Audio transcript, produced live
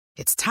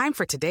It's time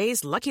for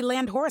today's Lucky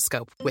Land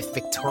horoscope with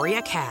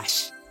Victoria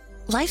Cash.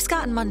 Life's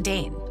gotten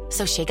mundane,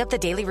 so shake up the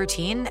daily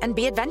routine and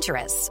be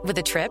adventurous with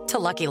a trip to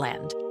Lucky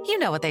Land. You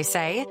know what they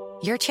say,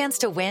 your chance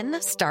to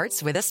win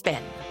starts with a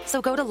spin.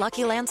 So go to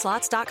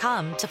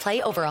LuckyLandSlots.com to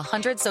play over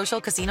 100 social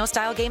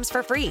casino-style games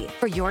for free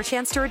for your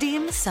chance to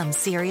redeem some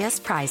serious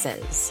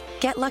prizes.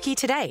 Get lucky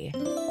today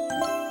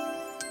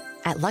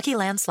at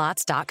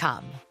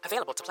LuckyLandSlots.com.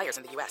 Available to players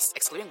in the U.S.,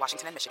 excluding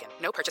Washington and Michigan.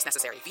 No purchase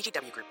necessary.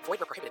 VGW Group. Void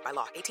where prohibited by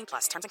law.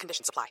 18+. Terms and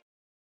conditions apply.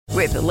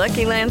 With the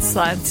Lucky Land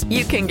Slots,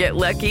 you can get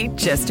lucky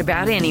just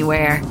about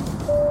anywhere.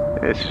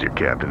 This is your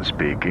captain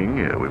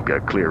speaking. We've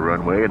got clear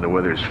runway and the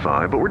weather's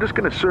fine, but we're just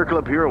going to circle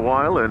up here a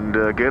while and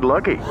get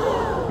lucky.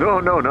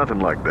 No, nothing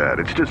like that.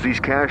 It's just these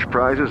cash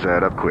prizes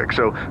add up quick.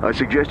 So I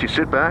suggest you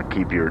sit back,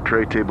 keep your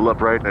tray table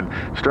upright, and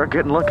start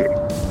getting lucky.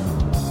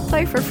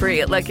 Play for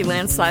free at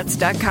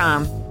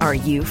LuckyLandSlots.com. Are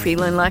you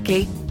feeling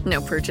lucky? No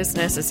purchase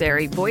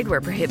necessary. Void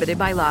where prohibited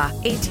by law.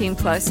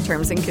 18+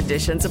 terms and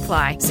conditions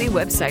apply. See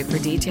website for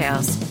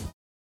details.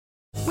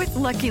 With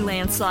Lucky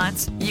Land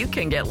Slots, you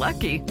can get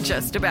lucky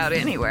just about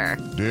anywhere.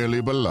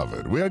 Dearly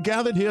beloved, we are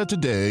gathered here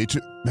today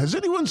to... Has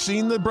anyone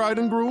seen the bride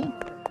and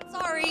groom?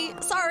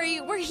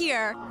 Sorry, we're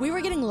here. We were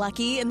getting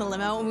lucky in the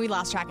limo and we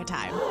lost track of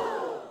time.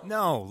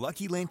 No,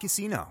 Lucky Land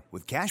Casino,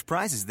 with cash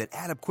prizes that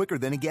add up quicker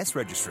than a guest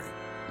registry.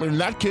 In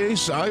that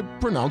case, I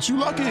pronounce you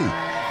lucky.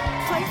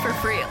 Play for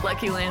free at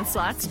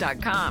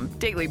LuckyLandSlots.com.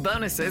 Daily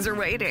bonuses are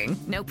waiting.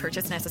 No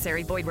purchase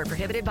necessary. Void where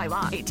prohibited by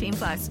law.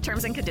 18+.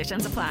 Terms and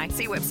conditions apply.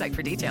 See website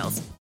for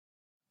details.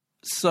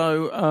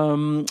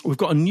 So we've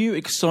got a new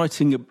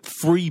exciting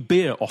free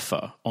beer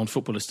offer on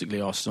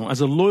Footballistically Arsenal.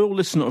 As a loyal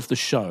listener of the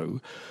show,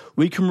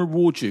 we can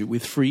reward you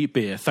with free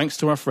beer thanks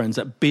to our friends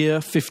at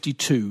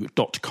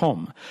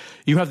beer52.com.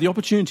 You have the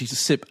opportunity to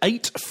sip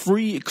 8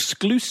 free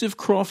exclusive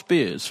craft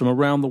beers from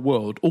around the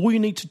world. All you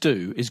need to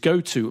do is go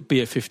to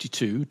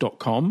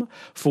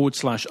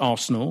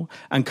beer52.com/Arsenal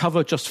and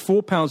cover just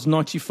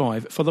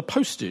 £4.95 for the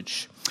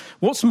postage.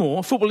 What's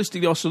more,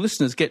 Footballistically Arsenal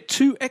listeners get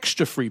 2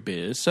 extra free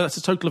beers, so that's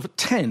a total of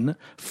 10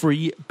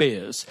 free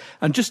beers.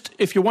 And just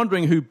if you're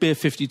wondering who Beer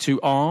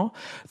 52 are,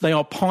 they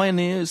are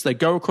pioneers. They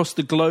go across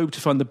the globe to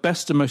find the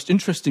best and most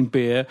interesting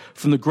beer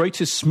from the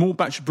greatest small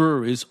batch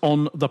breweries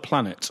on the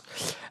planet.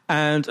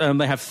 And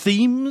they have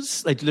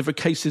themes. They deliver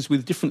cases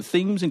with different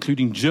themes,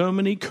 including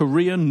Germany,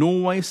 Korea,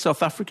 Norway,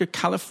 South Africa,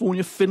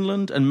 California,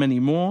 Finland, and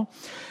many more.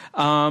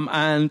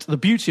 And the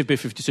beauty of Beer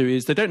 52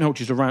 is they don't hold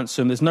you to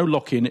ransom. There's no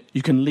lock-in.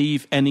 You can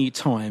leave any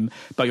time,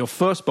 but your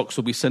first box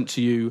will be sent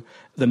to you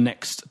the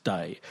next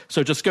day.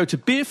 So just go to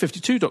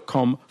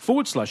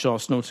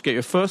beer52.com/Arsenal to get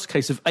your first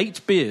case of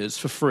 8 beers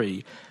for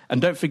free. And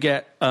don't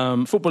forget,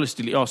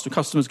 Footballistically Arsenal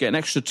customers get an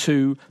extra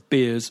 2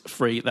 beers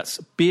free. That's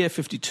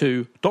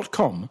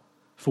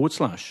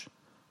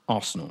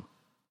beer52.com/Arsenal.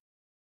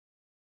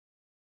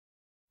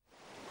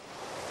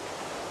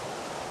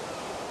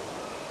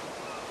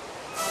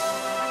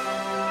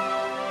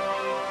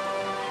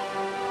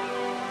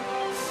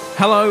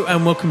 Hello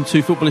and welcome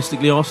to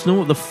Footballistically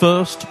Arsenal, the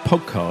first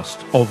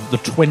podcast of the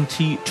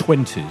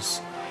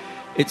 2020s.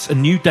 It's a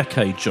new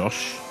decade,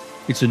 Josh.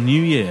 It's a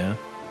new year.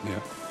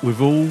 Yeah. We've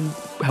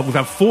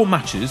had 4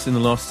 matches in the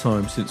last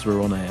time since we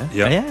were on air.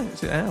 Yeah.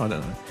 Is it air? I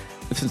don't know.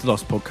 Since the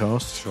last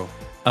podcast. Sure.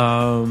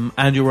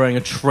 And you're wearing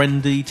a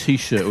trendy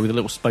T-shirt with a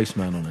little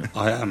spaceman on it.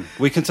 I am.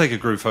 We can take a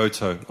group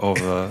photo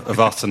of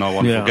us and our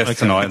wonderful guest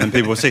tonight, and then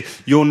people will see.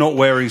 You're not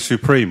wearing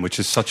Supreme, which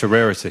is such a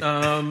rarity.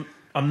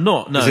 I'm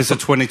not. No. Is this a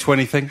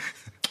 2020 thing?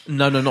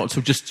 No, not. So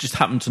just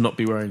happened to not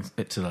be wearing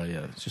it today.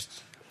 Yeah, it's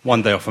just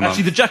one day off a month.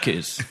 Actually, the jacket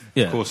is.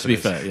 Yeah, of course. To be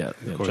fair, yeah.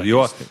 You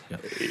are.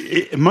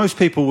 Most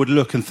people would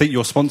look and think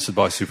you're sponsored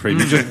by Supreme.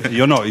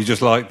 You're not. You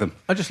just like them.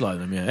 I just like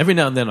them. Yeah. Every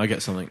now and then I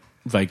get something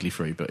vaguely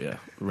free, but yeah,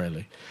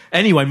 rarely.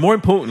 Anyway, more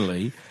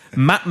importantly,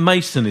 Matt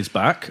Mason is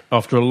back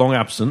after a long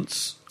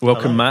absence.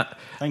 Welcome, Hello. Matt.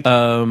 Thank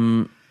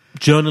you.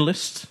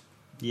 Journalist.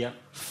 Yeah.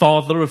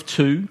 Father of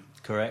 2.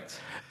 Correct.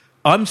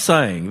 I'm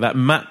saying that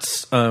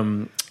Matt's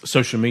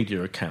social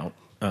media account,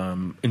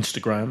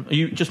 Instagram. Are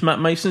you just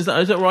Matt Mason? Is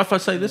that right if I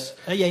say this?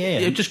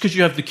 Yeah. Just because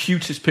you have the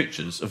cutest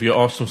pictures of your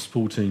Arsenal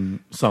supporting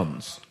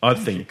sons, I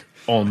think,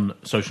 on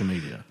social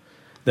media.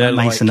 They're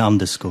Mason like,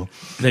 underscore.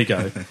 There you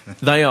go.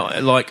 They are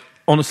like,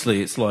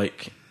 honestly, it's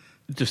like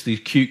just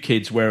these cute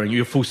kids wearing.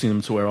 You're forcing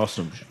them to wear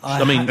Arsenal.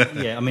 How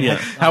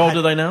old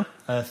are they now?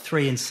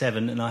 3 and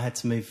 7, and I had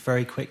to move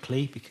very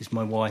quickly because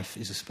my wife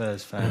is a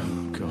Spurs fan.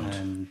 Oh God!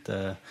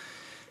 And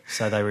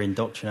so they were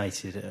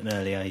indoctrinated at an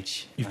early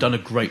age. You've done a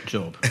great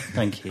job.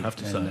 Thank you. I have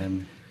to say.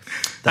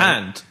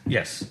 And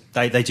yes,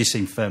 they just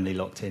seem firmly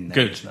locked in now.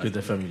 Good.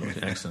 They're firmly locked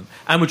in. Excellent.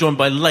 And we're joined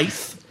by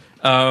Laith,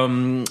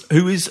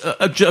 who is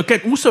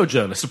again also a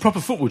journalist, a proper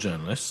football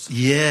journalist.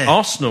 Yeah.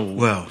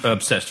 Arsenal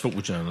obsessed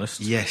football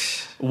journalist.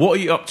 Yes. What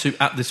are you up to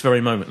at this very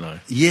moment, though?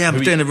 Yeah,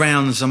 I'm doing the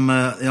rounds. I'm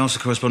the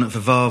Arsenal correspondent for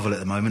Varvel at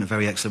the moment, a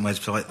very excellent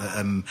website that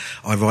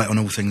I write on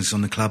all things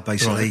on the club,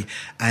 basically. Right.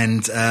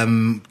 And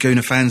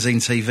Gooner Fanzine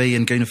TV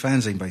and Gooner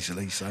Fanzine,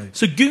 basically.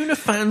 So Gooner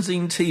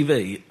Fanzine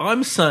TV,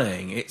 I'm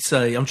saying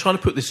I'm trying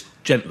to put this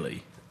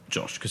gently,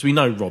 Josh, because we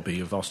know Robbie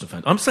of Arsenal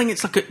fans. I'm saying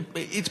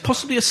it's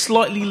possibly a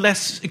slightly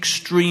less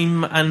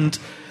extreme and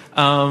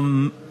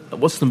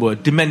what's the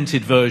word?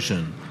 Demented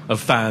version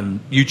of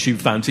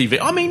YouTube fan TV.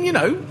 I mean,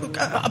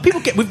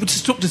 people get. We've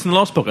just talked this in the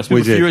last podcast.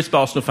 People are furious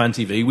about Arsenal fan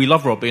TV. We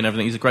love Robbie and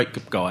everything. He's a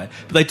great guy,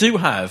 but they do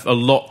have a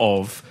lot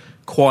of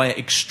quiet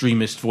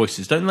extremist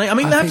voices, don't they? I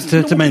mean, I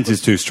think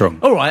Demented's too strong.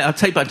 All right, I'll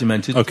take back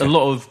Demented. Okay. A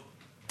lot of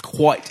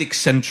quite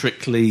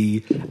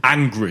eccentrically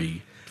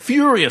angry,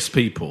 furious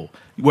people.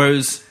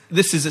 Whereas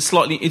this is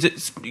you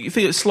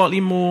think it's slightly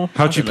more...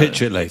 How do you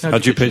pitch it, Leith? How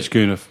do you pitch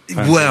Gooner?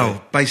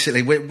 Well,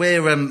 basically,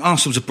 we're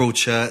Arsenal's a broad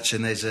church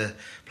and there's a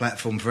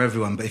platform for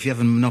everyone, but if you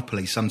have a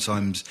monopoly,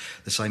 sometimes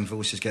the same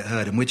voices get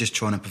heard, and we're just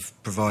trying to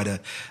provide a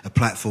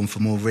platform for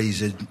more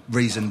reasoned,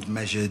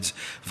 measured,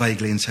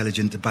 vaguely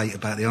intelligent debate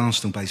about the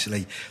Arsenal,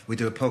 basically. We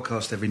do a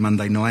podcast every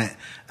Monday night.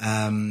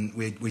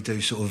 We do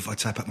I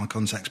tap up my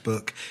contacts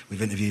book.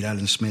 We've interviewed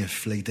Alan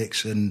Smith, Lee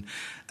Dixon.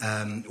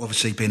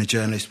 Obviously, being a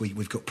journalist,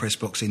 we've got Press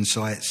Box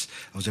Insights.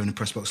 I was doing a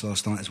Press Box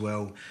last night as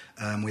well.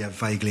 We have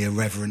vaguely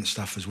irreverent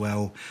stuff as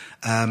well.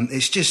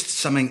 It's just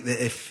something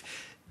that if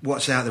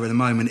what's out there at the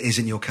moment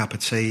isn't your cup of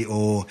tea,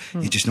 or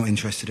you're just not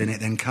interested in it,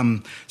 then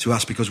come to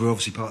us, because we're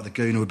obviously part of the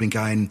Gooner. We've been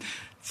going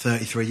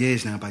 33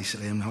 years now,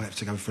 basically, and I have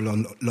to go for a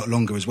lot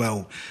longer as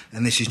well.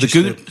 And this is the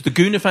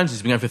Gooner fans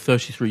has been going for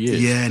 33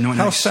 years. Yeah,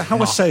 how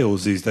are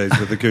sales these days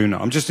with the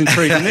Gooner? I'm just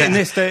intrigued. in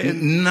this day,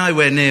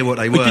 nowhere near what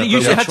they were. I'm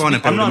trying to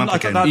build them up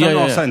again.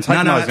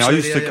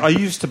 I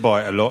used to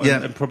buy it a lot,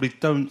 and probably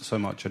don't so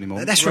much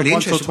anymore. That's really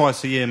interesting. Once or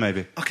twice a year,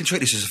 maybe. I can treat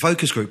this as a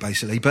focus group,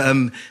 basically. But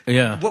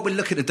what we're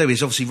looking to do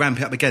is obviously ramp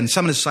it up again.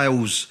 Some of the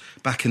sales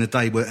back in the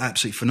day were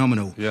absolutely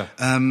phenomenal. Yeah.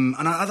 And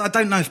I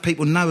don't know if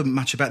people know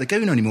much about the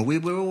Gooner anymore.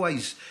 We're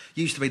always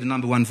used to be the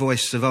number one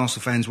voice of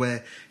Arsenal fans,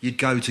 where you'd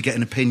go to get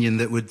an opinion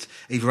that would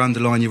either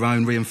underline your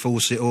own,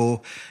 reinforce it,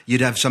 or you'd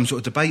have some sort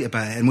of debate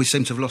about it. And we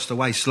seem to have lost our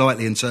way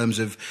slightly in terms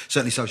of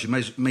certainly social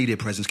media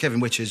presence.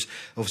 Kevin Witcher's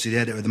obviously the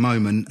editor at the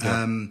moment,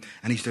 and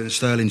he's doing a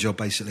sterling job,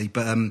 basically.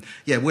 But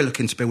we're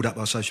looking to build up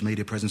our social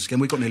media presence again.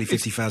 We've got nearly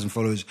 50,000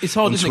 followers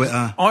on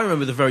Twitter. I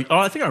remember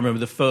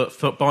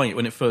the buying it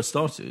when it first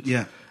started.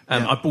 Yeah.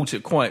 I bought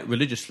it quite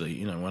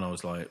religiously, when I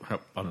was like,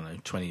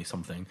 20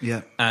 something.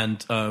 Yeah.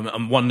 And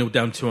I'm 1-0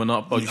 down, 2-1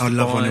 up. I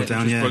love 1-0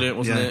 down, which was brilliant,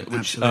 wasn't it?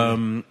 Which,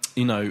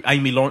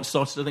 Amy Lawrence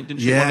started, I think,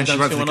 didn't she? Yeah, she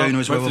wrote for the Gooner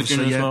as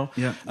well,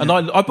 Yeah. And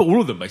I bought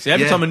all of them, basically.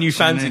 Every time a new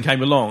fanzine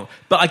came along.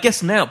 But I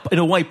guess now, in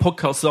a way,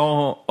 podcasts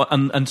are,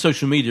 and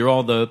social media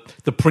are the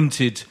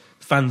printed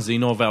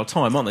fanzine of our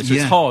time, aren't they? So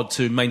it's hard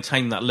to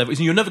maintain that level.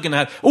 You're never going to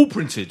have all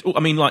printed. All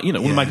the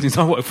magazines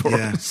I work for are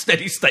a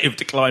steady state of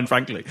decline,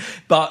 frankly.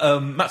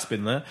 But Matt's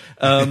been there.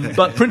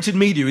 But printed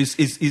media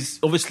is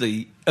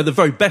obviously at the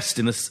very best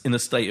in a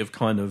state of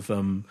kind of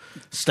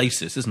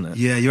stasis, isn't it?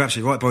 Yeah, you're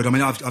absolutely right, Boyd. I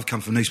mean, I've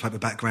come from a newspaper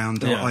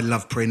background. Yeah. I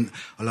love print.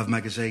 I love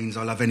magazines.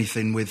 I love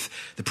anything with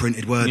the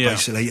printed word,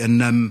 basically. And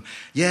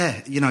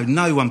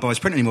no one buys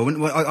print anymore.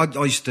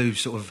 I used to do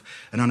sort of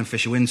an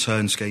unofficial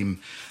intern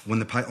scheme on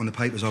the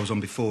papers I was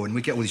on before, and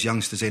we'd get all these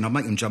youngsters in. I'd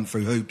make them jump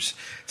through hoops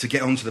to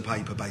get onto the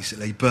paper,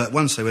 basically. But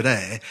once they were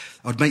there,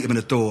 I'd meet them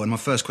at the door, and my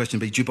first question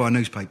would be, "Do you buy a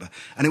newspaper?"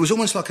 And it was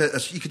almost like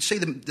you could see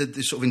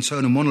the sort of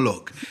internal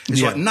monologue.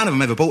 It's like none of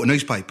them ever bought a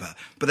newspaper,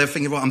 but they're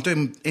thinking, right, I'm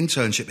doing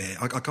internship here.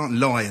 I can't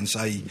lie and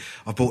say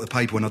I've bought a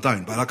paper when I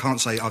don't, but I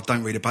can't say I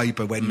don't read a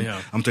paper when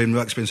I'm doing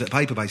work experience at a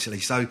paper,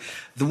 basically. So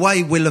the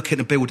way we're looking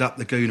to build up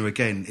the Gooner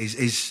again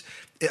is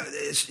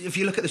if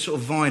you look at the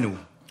sort of vinyl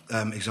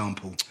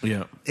example,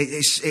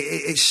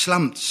 it's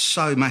slumped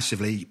so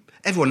massively.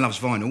 Everyone loves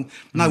vinyl.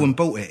 No one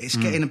bought it. It's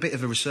getting a bit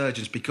of a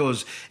resurgence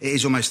because it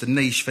is almost a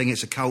niche thing.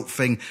 It's a cult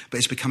thing, but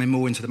it's becoming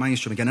more into the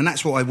mainstream again. And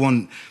that's what I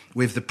want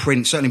with the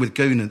print, certainly with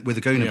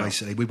the Gooner,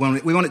 basically. We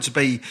want it to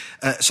be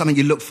something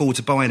you look forward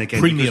to buying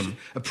again. Premium.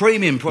 A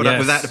premium product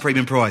without the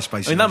premium price,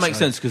 basically. I mean, that makes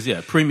sense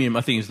because, premium,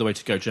 I think, is the way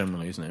to go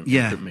generally, isn't it?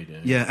 Yeah. Print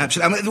media. Yeah,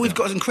 absolutely. I mean, we've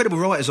got incredible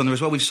writers on there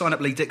as well. We've signed up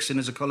Lee Dixon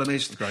as a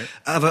columnist. Great.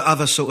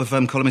 Other sort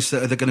of columnists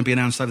that are going to be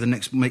announced over the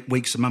next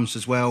weeks and months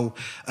as well.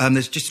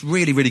 There's just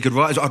really, really good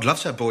writers. I'd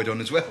love to have Boyd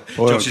on as well.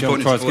 Trying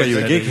to get you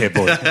a gig here,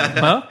 Boyd.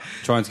 Huh?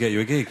 Trying to get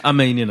you a gig. I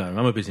mean, I'm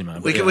a busy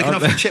man. We can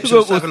offer chips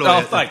on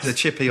Savoy, the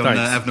chippy on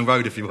Avenel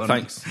Road if you want.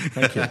 Thanks.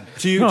 Thank you.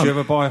 Do you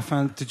ever buy a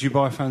fan? Did you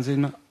buy a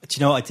fanzine? Do you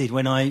know what I did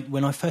when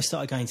I first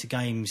started going to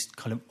games,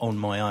 kind of on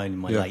my own in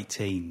my late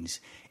teens?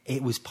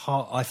 It was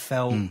part. I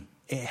felt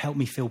it helped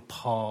me feel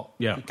part.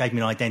 Yeah. It gave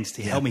me an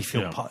identity. It helped me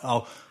feel part.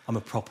 Oh, I'm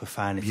a proper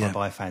fan if I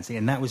buy a fanzine,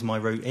 and that was my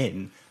route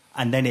in.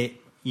 And then it.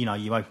 You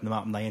open them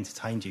up and they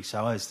entertained you.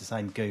 So I was the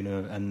same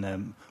Gooner and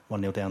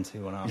 1-0 down,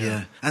 2-1 up.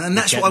 Yeah, and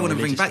that's what I want to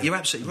bring back. You're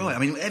absolutely right. I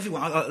mean,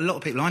 everyone, a lot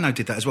of people I know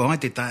did that as well. I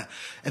did that.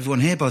 Everyone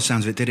here, by the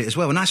sounds of it, did it as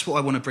well. And that's what I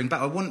want to bring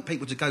back. I want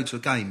people to go to a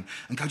game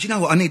and go, do you know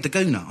what? I need the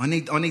Gooner. I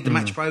need the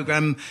match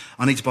programme.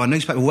 I need to buy a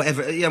newspaper,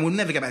 whatever. Yeah, we'll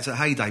never get back to the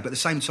heyday. But at the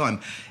same time,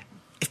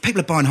 if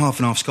people are buying half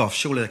and half scoffs,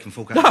 surely they can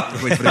fork out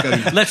for the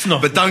Gooner. Let's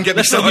not. But don't get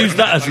me started. Let's not use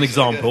that as an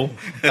example.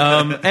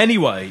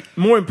 Anyway,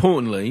 more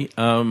importantly,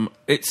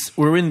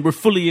 we're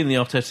fully in the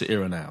Arteta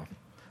era now.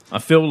 I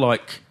feel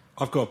like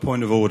I've got a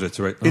point of order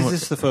to it. Is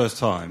this the first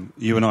time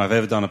you and I have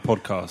ever done a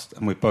podcast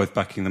and we're both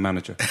backing the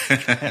manager?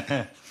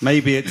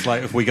 Maybe it's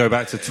like if we go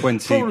back to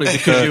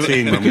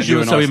 2013 because you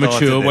were so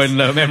immature when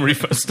Emery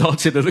first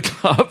started at the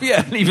club.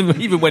 Yeah,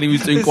 even when he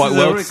was doing quite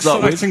well to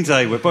start with. It's an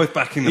exciting day. We're both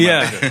backing the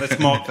manager. Let's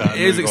mark that.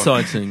 It is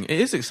exciting. It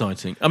is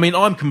exciting. I mean,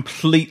 I'm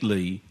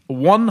completely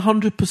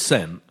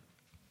 100%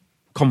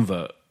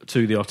 convert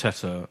to the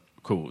Arteta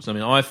cause. I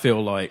mean, I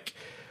feel like...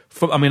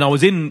 I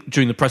was in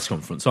during the press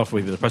conference, after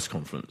we did the press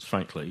conference,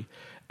 frankly,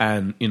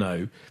 and,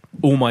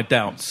 all my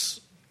doubts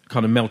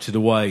kind of melted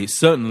away.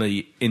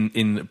 Certainly,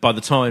 by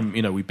the time,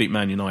 we beat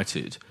Man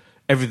United,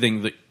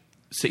 everything that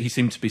he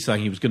seemed to be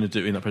saying he was going to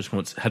do in that press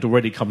conference had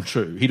already come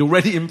true. He'd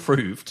already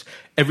improved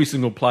every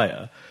single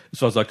player, as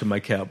far as I can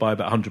make out, by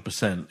about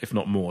 100%, if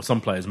not more.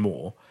 Some players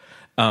more.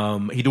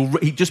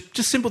 He just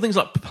simple things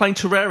like playing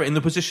Torreira in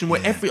the position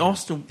where every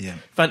Arsenal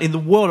fan in the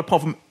world,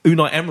 apart from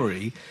Unai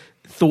Emery,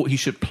 thought he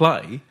should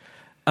play.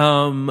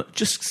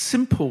 Just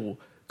simple,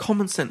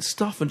 common sense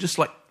stuff, and just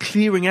like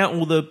clearing out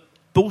all the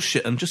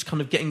bullshit and just kind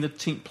of getting the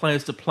team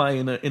players to play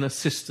in a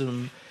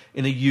system,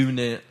 in a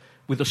unit,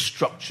 with a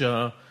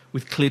structure,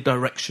 with clear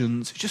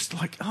directions. It's just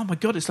like, oh my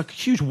God, it's like a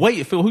huge weight.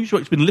 I feel huge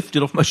weight's been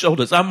lifted off my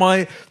shoulders. Am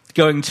I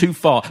going too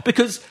far?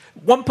 Because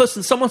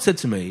someone said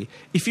to me,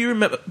 if you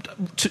remember,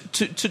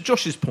 to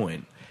Josh's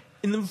point,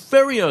 in the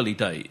very early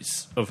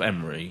days of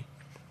Emery,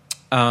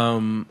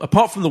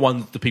 apart from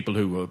the people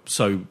who were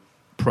so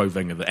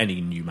pro-Wenger that any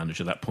new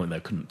manager at that point they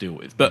couldn't deal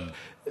with. But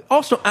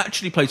Arsenal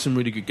actually played some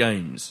really good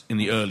games in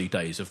the early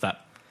days of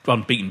that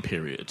unbeaten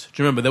period.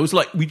 Do you remember? There was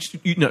like, when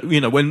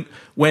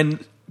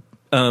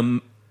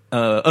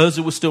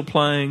Ozil was still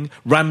playing,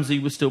 Ramsey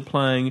was still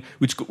playing,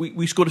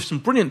 we scored some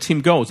brilliant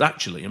team goals,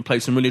 actually, and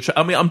played some really...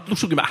 I'm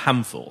talking about a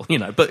handful,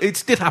 but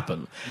it did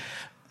happen.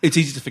 It's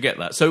easy to forget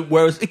that. So,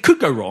 whereas it could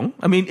go wrong.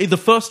 I mean, in the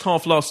first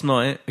half last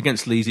night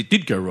against Leeds, it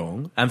did go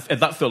wrong, and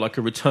that felt like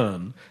a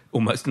return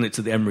almost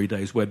to the Emery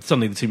days, where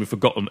suddenly the team had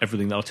forgotten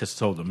everything that Arteta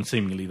told them, and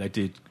seemingly they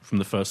did from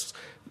the first,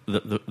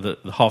 the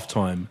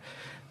half-time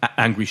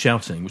angry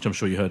shouting, which I'm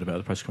sure you heard about at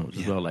the press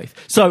conference as well, Laith.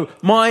 So,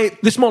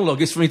 this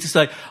monologue is for me to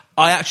say,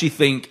 I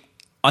think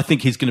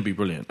he's going to be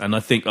brilliant, and I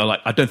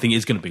don't think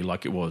it's going to be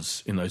like it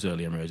was in those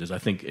early Emery days. I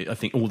think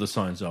all the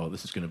signs are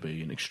this is going to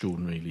be an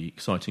extraordinarily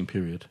exciting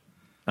period.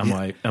 Am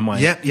I?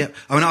 Yeah.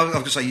 I mean, I've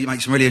got to say, you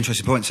make some really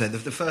interesting points there.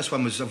 The first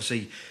one was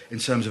obviously in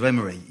terms of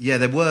Emery. Yeah,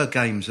 there were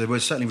games, there were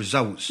certainly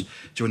results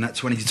during that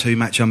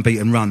 22-match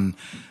unbeaten run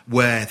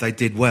where they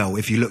did well,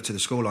 if you looked at the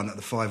scoreline at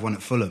the 5-1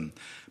 at Fulham.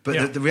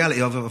 But the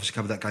reality, I've obviously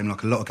covered that game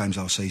like a lot of games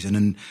last season,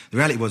 and the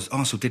reality was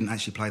Arsenal didn't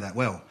actually play that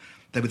well.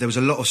 There was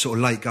a lot of sort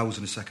of late goals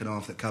in the second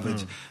half that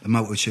covered a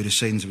multitude of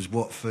sins. It was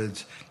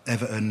Watford,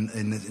 Everton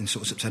in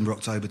sort of September,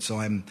 October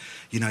time.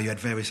 You had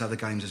various other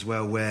games as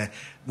well where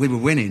we were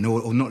winning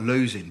or not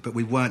losing, but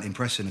we weren't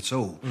impressing at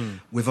all.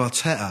 With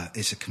Arteta,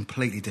 it's a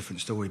completely different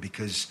story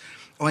because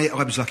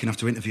I was lucky enough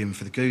to interview him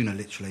for the Gooner,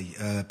 literally,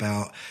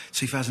 about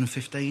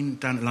 2015,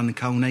 down at London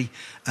Colney.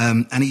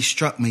 And he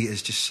struck me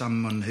as just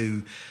someone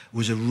who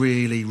was a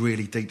really,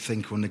 really deep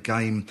thinker on the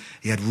game.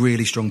 He had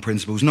really strong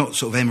principles, not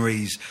sort of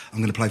Emery's, I'm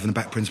going to play from the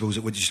back principles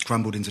that were just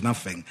crumbled into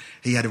nothing.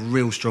 He had a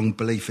real strong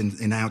belief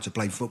in how to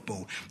play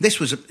football. This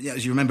was,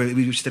 as you remember,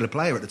 he was still a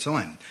player at the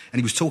time,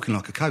 and he was talking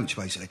like a coach,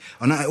 basically.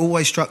 And that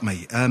always struck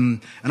me.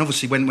 And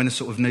obviously, when the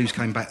sort of news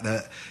came back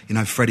that,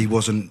 Freddie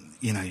wasn't,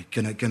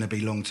 going to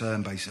be long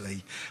term,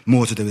 basically,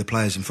 more to do with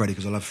players than Freddie,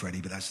 because I love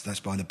Freddie, but that's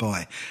by the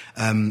by.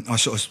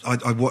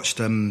 I watched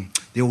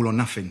the All or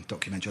Nothing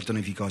documentary. I don't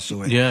know if you guys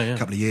saw it a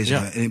couple of years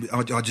ago. And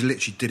I just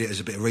literally did it as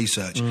a bit of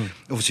research.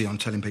 Obviously, I'm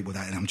telling people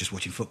that, and I'm just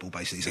watching football,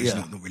 basically, so it's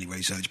not really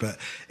research, but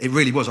it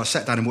really was. I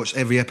sat down and watched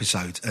every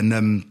episode,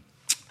 and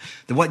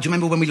do you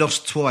remember when we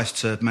lost twice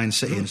to Man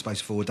City in the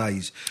space of 4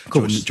 days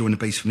during the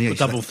Beast from the East?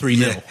 Double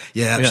 3-0.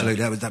 Yeah,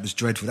 absolutely. That was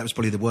dreadful. That was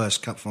probably the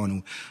worst cup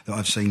final that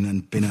I've seen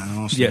and been at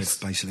Arsenal.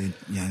 Basically.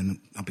 Yeah, and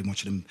I've been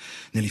watching them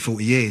nearly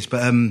 40 years.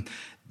 But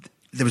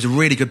there was a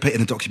really good bit in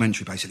the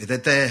documentary. Basically,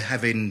 they're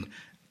having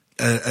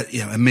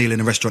a meal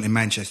in a restaurant in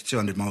Manchester,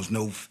 200 miles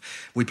north.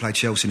 We played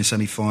Chelsea in the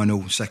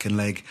semi-final, second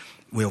leg.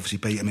 We obviously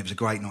beat them. It was a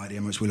great night at the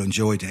Emirates. We all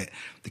enjoyed it.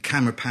 The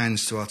camera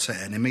pans to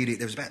Arteta, and immediately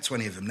there was about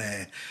 20 of them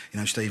there.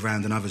 Steve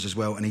Round and others as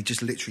well. And he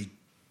just literally,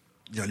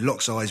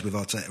 locks eyes with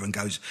Arteta and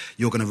goes,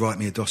 "You're going to write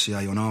me a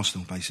dossier on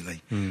Arsenal,"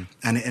 basically. And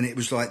it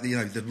was like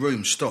the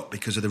room stopped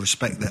because of the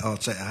respect that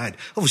Arteta had.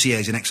 Obviously,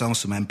 he's an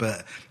ex-Arsenal man, but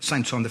at the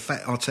same time, the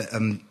fact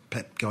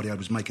Pep Guardiola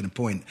was making a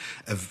point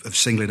of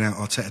singling out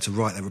Arteta to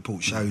write that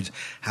report showed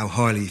how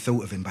highly he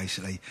thought of him,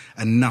 basically.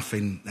 And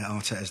nothing that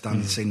Arteta has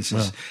done since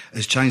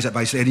has changed that,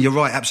 basically. And you're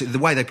right, absolutely.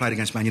 The way they played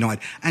against Man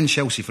United and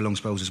Chelsea for long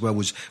spells as well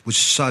was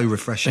so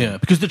refreshing. Yeah,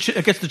 because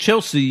I guess the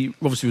Chelsea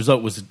obviously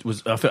result was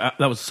I feel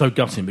that was so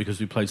gutting because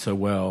we played so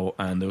well,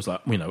 and there was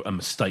a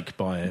mistake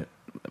by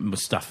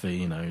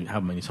Mustafi. How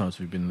many times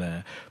have we been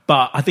there?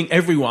 But I think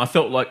I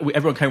felt like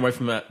everyone came away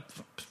from that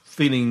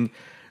feeling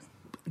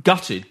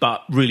gutted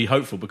but really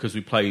hopeful because we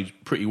played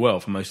pretty well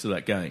for most of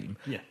that game.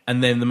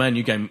 And then the Man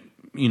U game,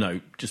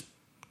 just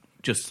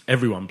just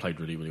everyone played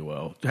really, really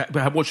well.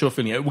 What's your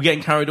feeling? Are we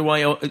getting carried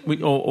away,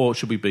 or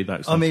should we be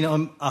that? I mean,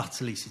 I'm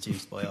utterly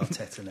seduced by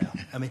Arteta now.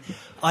 I mean,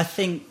 I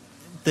think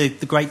the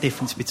great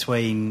difference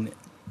between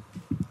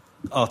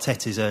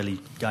Arteta's early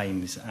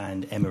games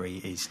and Emery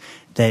is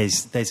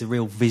there's a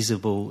real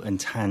visible and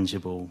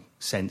tangible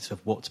sense of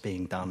what's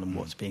being done and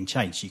what's being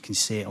changed. You can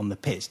see it on the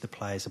pitch. The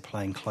players are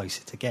playing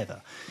closer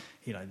together.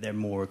 You know, they're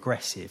more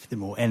aggressive, they're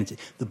more energy.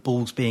 The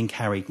ball's being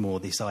carried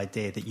more, this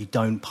idea that you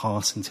don't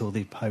pass until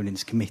the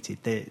opponent's committed.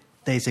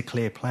 There's a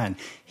clear plan.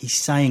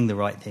 He's saying the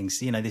right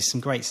things. You know, there's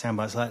some great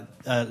soundbites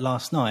like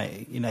last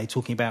night, you know,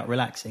 talking about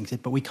relaxing. He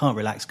said, but we can't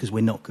relax because we're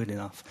not good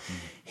enough.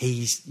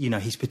 He's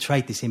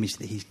portrayed this image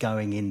that he's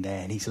going in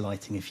there and he's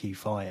lighting a few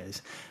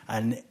fires.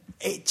 And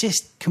it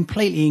just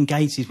completely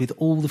engages with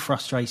all the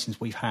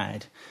frustrations we've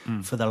had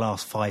for the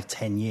last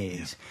 5-10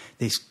 years. Yeah.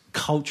 This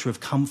culture of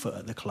comfort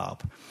at the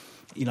club.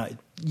 You know,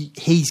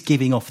 he's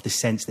giving off the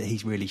sense that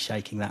he's really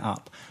shaking that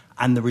up,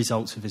 and the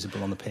results are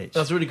visible on the pitch.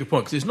 That's a really good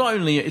point, because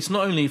it's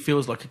not only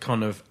feels like a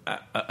kind of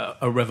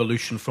a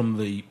revolution from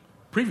the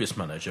previous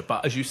manager,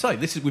 but as you say,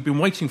 we've been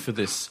waiting for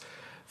this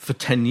for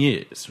 10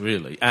 years,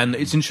 really. And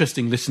it's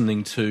interesting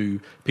listening to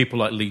people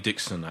like Lee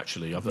Dixon.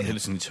 Actually, I've been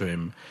listening to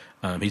him.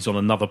 He's on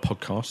another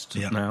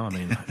podcast now. I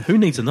mean, who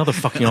needs another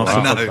fucking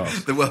Arsenal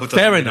podcast? The world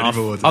fair enough.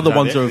 Other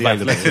ones are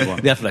available.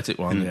 The Athletic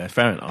one,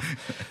 fair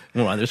enough.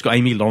 All right, there's got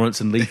Amy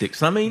Lawrence and Lee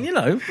Dixon. I mean, you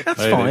know,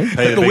 that's fine.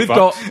 But we've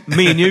got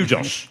me and you,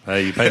 Josh.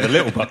 Hey, you pay the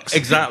little bucks.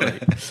 Exactly.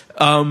 But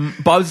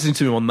I was listening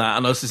to him on that,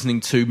 and I was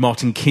listening to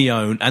Martin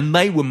Keown, and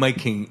they were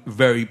making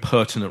very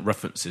pertinent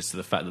references to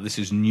the fact that this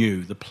is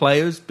new. The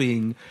players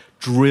being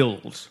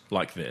drilled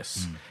like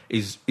this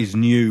is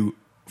new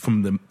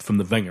from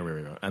the Wenger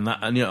era,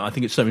 and you know, I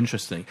think it's so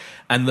interesting.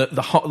 And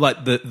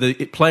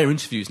the player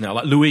interviews now,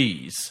 like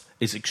Luiz,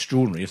 is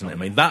extraordinary, isn't it? I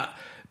mean, that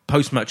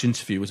post-match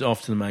interview was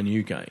after the Man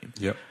U game.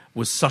 Yep.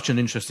 Was such an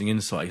interesting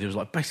insight. It was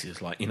like, basically,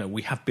 it's like, you know,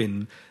 we have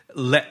been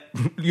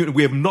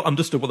we have not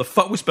understood what the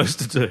fuck we're supposed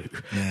to do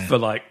for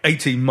like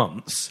 18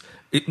 months.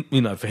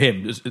 You know, for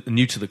him,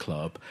 new to the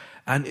club.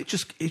 And it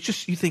just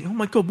you think, oh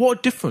my God, what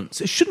a difference.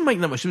 It shouldn't make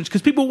that much difference,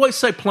 because people always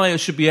say players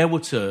should be able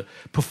to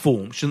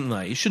perform, shouldn't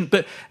they? It shouldn't,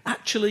 but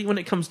actually, when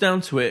it comes down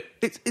to it,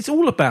 it's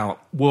all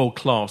about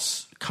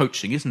world-class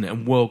coaching, isn't it?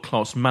 And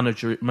world-class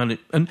manager,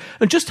 and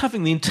just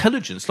having the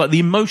intelligence, like the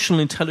emotional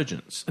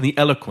intelligence and the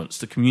eloquence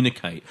to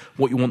communicate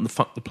what you want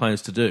the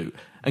players to do.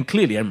 And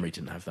clearly Emery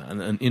didn't have that.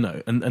 And you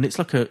know, and it's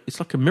like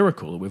a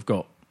miracle that we've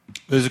got.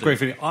 There's a great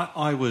feeling.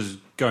 I was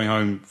going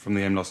home from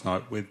the M last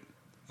night with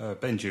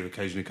Benji, who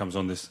occasionally comes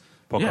on this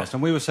podcast,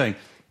 and we were saying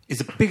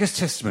it's the biggest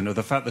testament of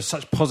the fact there's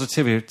such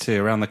positivity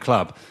around the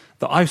club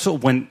that I sort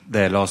of went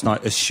there last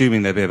night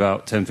assuming there'd be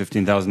about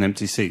 10,000-15,000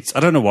 empty seats. I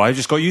don't know why, I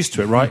just got used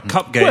to it, right?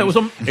 Cup game,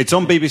 it's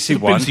on BBC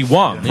One. BBC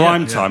One.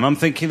 Prime time. I'm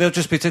thinking they'll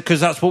just be... Because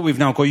that's what we've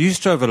now got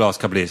used to over the last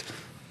couple of years.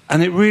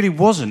 And it really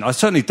wasn't. I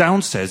certainly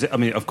downstairs, I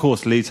mean, of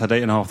course, Leeds had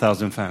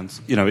 8,500 fans.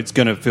 You know, it's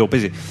going to feel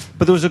busy.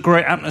 But there was a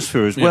great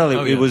atmosphere as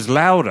well. It was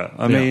louder.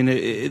 I mean,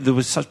 there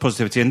was such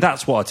positivity. And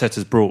that's what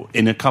Arteta's brought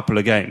in a couple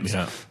of games.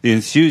 Yeah. The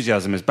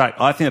enthusiasm is back.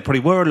 I think there probably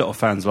were a lot of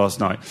fans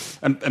last night.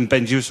 And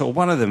Benji was sort of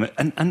one of them.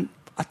 And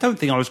I don't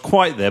think I was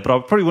quite there, but I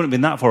probably wouldn't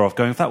have been that far off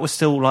going, if that was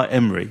still like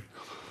Emery.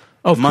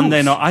 Oh,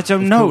 Monday night, I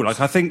don't know. Like,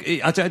 I think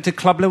did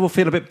club level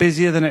feel a bit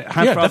busier than it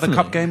had for other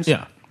cup games?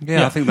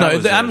 Yeah, I think that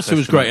was the atmosphere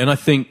was great, and I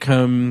think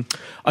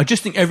I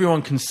just think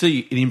everyone can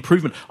see the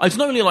improvement. It's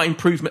not only like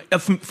improvement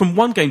from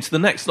one game to the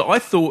next. Like, I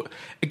thought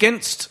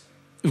against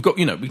we don't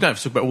have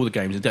to talk about all the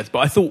games in depth, but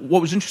I thought what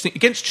was interesting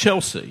against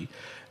Chelsea,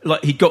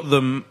 like he got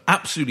them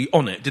absolutely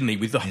on it, didn't he?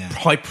 With the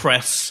high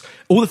press,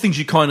 all the things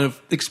you kind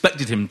of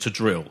expected him to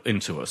drill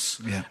into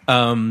us. Yeah.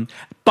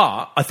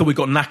 But I thought we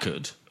got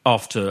knackered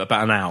after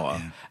about an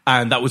hour,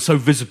 and that was so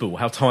visible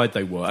how tired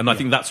they were, and I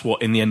think that's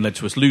what in the end led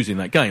to us losing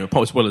that game,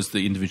 as well as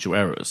the individual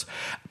errors.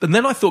 But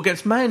then I thought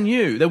against Man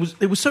U,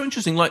 it was so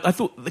interesting. Like I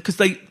thought, because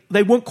they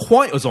weren't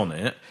quite as on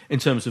it in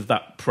terms of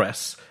that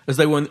press as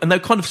they were, and they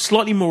were kind of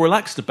slightly more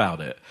relaxed about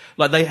it.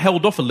 Like they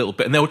held off a little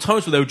bit, and there were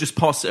times where they would just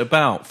pass it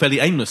about fairly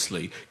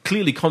aimlessly,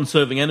 clearly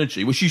conserving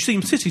energy, which you see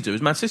Man City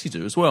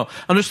do as well.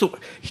 And I just thought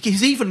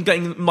he's even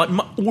getting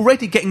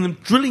already getting them,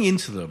 drilling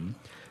into them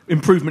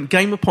improvement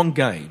game upon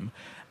game.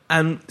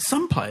 And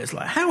some players,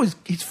 like,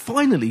 he's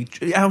finally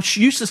our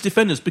useless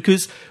defenders,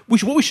 because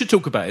what we should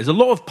talk about is a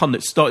lot of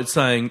pundits started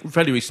saying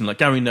fairly recently, like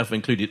Gary Neville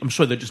included, I'm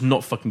sure they're just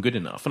not fucking good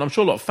enough. And I'm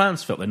sure a lot of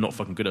fans felt they're not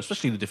fucking good enough,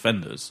 especially the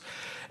defenders.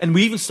 And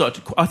we even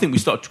started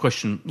to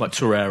question, like,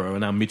 Torreira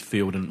and our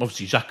midfield, and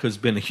obviously Xhaka's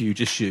been a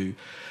huge issue.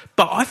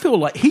 But I feel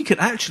like he could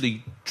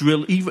actually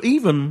drill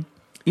even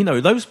you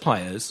know, those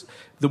players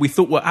that we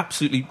thought were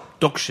absolutely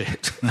dog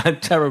shit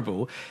and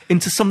terrible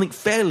into something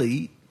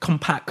fairly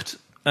compact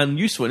and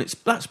useful, and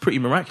that's pretty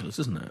miraculous,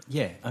 isn't it?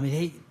 Yeah, I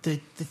mean, the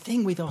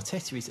thing with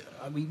Arteta is,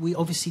 we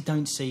obviously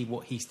don't see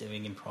what he's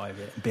doing in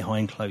private,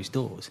 behind closed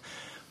doors,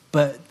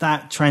 but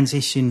that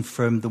transition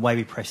from the way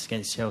we pressed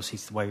against Chelsea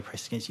to the way we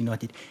pressed against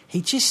United, he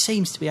just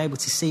seems to be able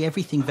to see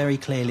everything very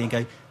clearly and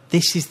go,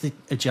 this is the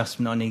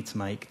adjustment I need to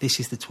make, this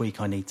is the tweak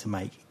I need to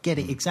make. Get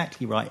it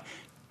exactly right.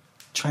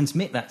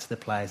 Transmit that to the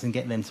players and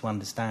get them to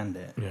understand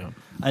it. Yeah.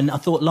 And I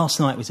thought last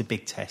night was a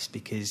big test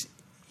because,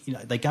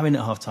 they go in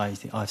at half-time and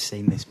think, I've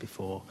seen this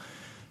before.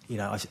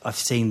 I've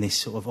seen this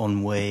sort of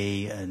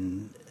ennui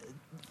and,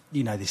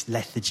 this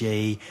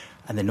lethargy,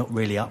 and they're not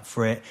really up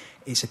for it.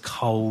 It's a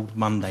cold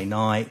Monday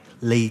night.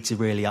 Leeds are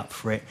really up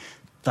for it.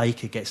 They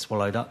could get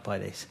swallowed up by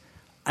this.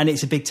 And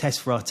it's a big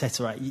test for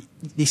Arteta. Right?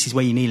 This is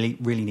where you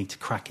really need to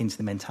crack into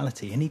the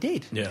mentality. And he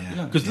did.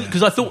 Yeah.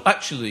 Because I thought,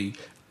 actually,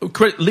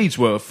 Leeds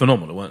were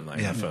phenomenal, weren't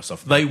they, in the first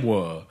half? They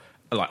were...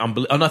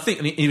 and I think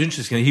it was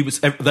interesting. He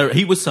was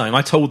saying,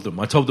 I told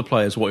the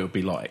players what it would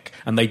be like,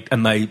 and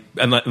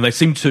they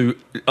seemed to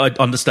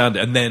understand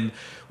it. And then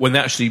when they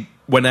actually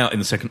went out in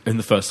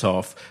the first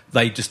half,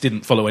 they just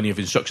didn't follow any of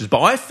his instructions.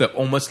 But I felt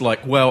almost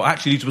like, well,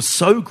 actually, Leeds was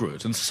so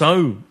good and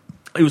so.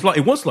 It was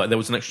like there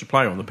was an extra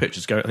player on the pitch,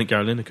 as I think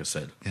Gary Lineker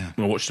said. Yeah.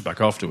 When I watched it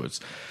back afterwards.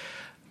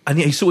 And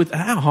he saw it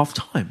at half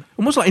time.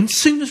 Almost like as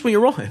soon as we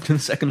arrived in the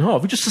second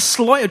half, we just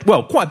quite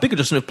a big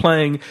adjustment of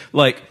playing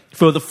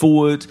further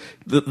forward,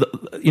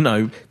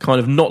 kind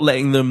of not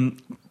letting them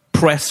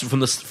press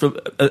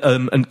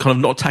and kind of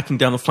not attacking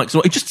down the flanks.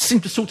 It just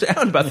seemed to sort it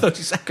out in about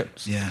 30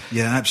 seconds. Yeah,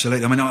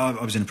 absolutely. I mean, I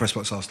was in the press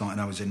box last night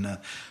and I was in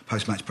a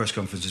post-match press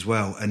conference as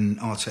well, and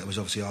Arteta was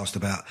obviously asked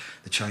about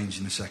the change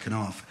in the second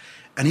half.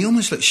 And he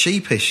almost looked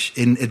sheepish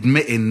in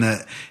admitting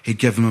that he'd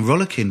given them a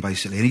rollicking,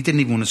 basically. And he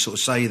didn't even want to sort of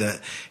say that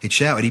he'd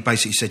shouted. He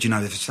basically said, if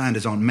the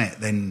standards aren't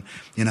met, then,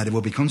 there will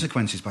be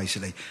consequences,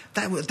 basically.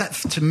 That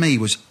to me,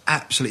 was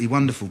absolutely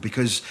wonderful,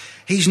 because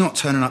he's not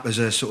turning up as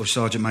a sort of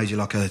sergeant major,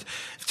 talk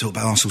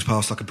about Arsenal's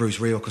past, like a Bruce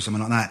Rioch or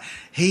something like that.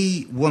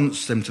 He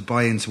wants them to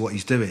buy into what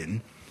he's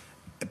doing.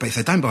 But if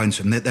they don't buy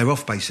into him, they're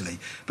off, basically.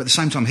 But at the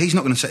same time, he's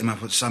not going to set him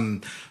up with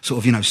some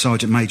sort of,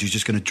 sergeant major who's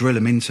just going to drill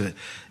him into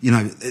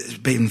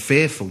it, being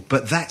fearful.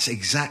 But that's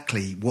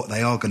exactly what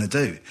they are going to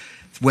do.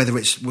 Whether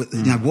it's,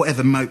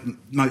 whatever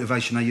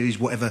motivation they use,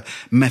 whatever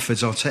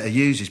methods Arteta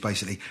uses,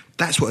 basically,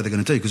 that's what they're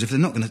going to do. Because if they're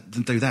not going to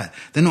do that,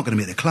 they're not going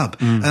to be at the club.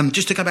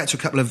 Just to go back to a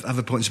couple of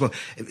other points as well,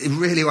 it's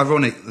really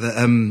ironic that,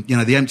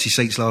 the empty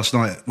seats last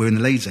night were in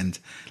the Leeds end.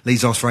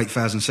 Leeds asked for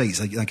 8,000 seats.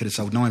 They could have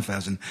sold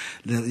 9,000.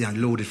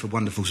 Lauded for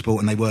wonderful sport,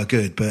 and they were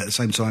good. But at the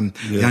same time,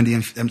 the only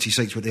empty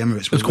seats were at the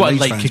Emirates. It was quite a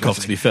late kick-off,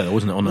 to be fair,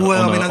 wasn't it?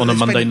 On a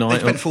Monday night. They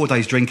spent 4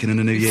 days drinking in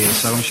the New Year,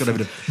 so I'm sure they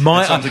would have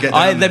had time to get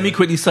down Let me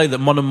quickly say that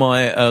one of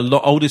my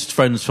oldest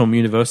friends from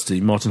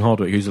university, Martin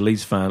Hardwick, who's a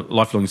Leeds fan,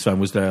 lifelong Leeds fan,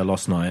 was there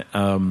last night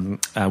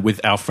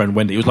with our friend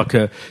Wendy. It was like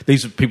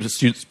these are people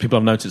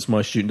I've known since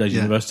my student days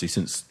at university,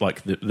 since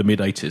the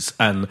mid-80s,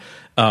 and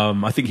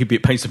I think he'd be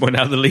at pains to point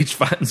out the Leeds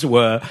fans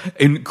were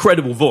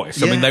incredible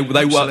voice. I mean, they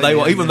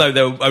were even though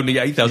there were only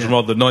 8,000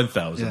 rather than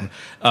 9,000,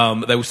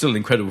 they were still an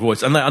incredible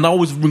voice. And I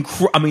was,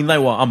 they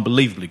were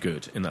unbelievably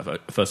good in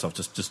that first half.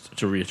 Just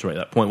to reiterate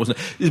that point, wasn't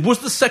it? It was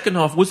the second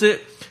half.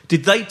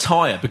 Did they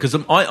tire? Because a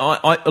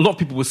lot of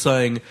people were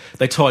saying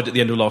they tired at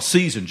the end of last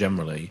season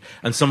generally,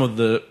 and some of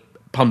the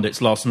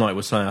pundits last night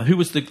were saying, who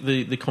was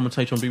the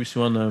commentator on BBC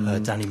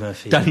One? Danny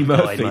Murphy. Danny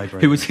Murphy,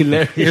 who was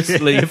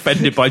hilariously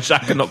offended by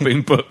Xhaka not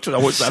being booked. I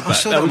watched that.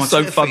 That was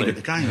so funny.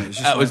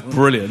 That was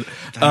brilliant.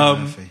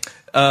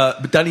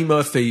 But Danny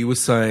Murphy was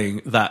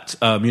saying that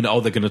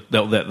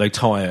they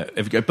tire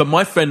every game. But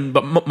my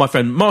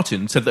friend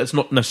Martin said that's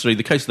not necessarily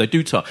the case. They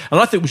do tire,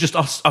 and I think it was just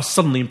us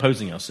suddenly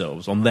imposing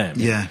ourselves on them.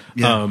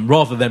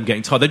 Rather than them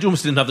getting tired, they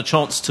almost didn't have the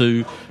chance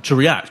to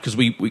react because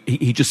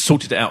he just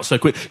sorted it out so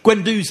quick.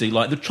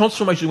 Guendouzi, the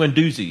transformation of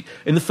Guendouzi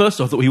in the first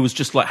half, I thought he was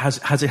just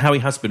how he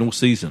has been all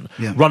season,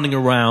 running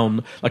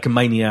around like a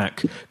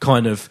maniac,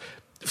 kind of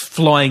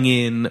flying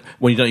in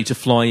when you don't need to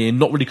fly in,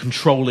 not really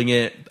controlling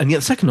it, and yet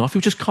the second half he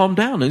would just calm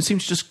down and it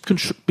seems to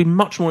just be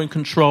much more in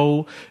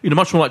control,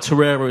 much more like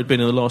Torreira had been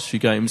in the last few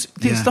games.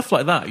 Stuff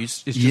like that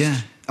is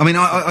just... I mean,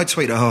 I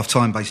tweeted at half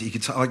time, basically.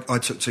 I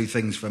took two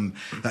things from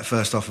that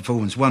first half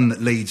performance. One,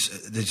 that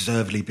Leeds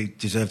deserved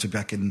to be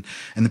back in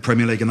the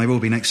Premier League, and they will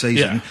be next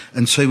season. Yeah.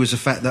 And two was the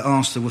fact that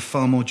Arsenal were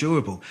far more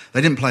durable. They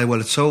didn't play well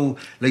at all.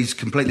 Leeds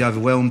completely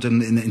overwhelmed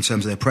them in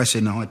terms of their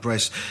pressing, the high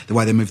press, the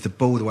way they moved the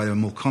ball, the way they were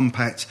more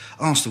compact.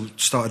 Arsenal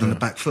started on the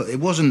back foot. It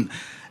wasn't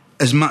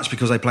as much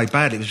because they played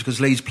badly, it was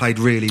because Leeds played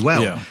really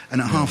well. Yeah.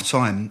 And at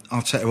half-time,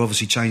 Arteta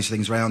obviously changed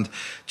things around,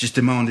 just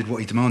demanded what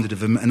he demanded of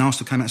them, and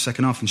Arsenal came out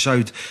second half and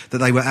showed that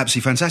they were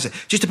absolutely fantastic.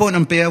 Just a point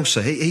on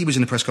Bielsa, he was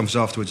in the press conference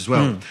afterwards as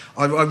well.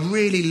 I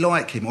really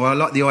like him, or I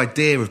like the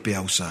idea of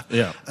Bielsa.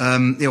 Yeah.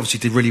 He obviously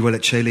did really well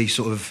at Chile,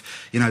 sort of,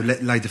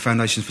 laid the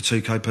foundations for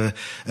two Copa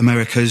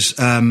Americas.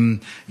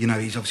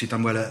 He's obviously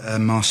done well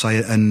at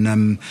Marseille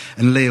and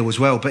Lille as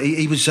well, but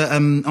he was at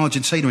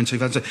Argentina in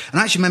 2002.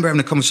 And I actually remember having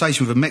a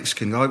conversation with a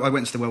Mexican. I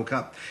went to the World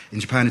Cup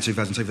in Japan in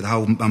 2002 for the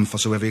whole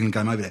Fossil Weather England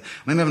game over there.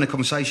 I remember having a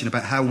conversation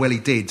about how well he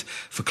did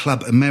for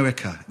Club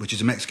America, which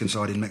is a Mexican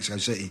side in Mexico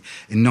City,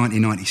 in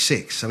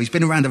 1996. So he's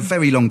been around a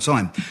very long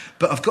time.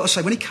 But I've got to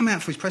say, when he came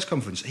out for his press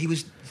conference, he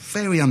was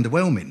very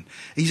underwhelming.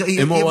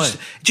 In what way?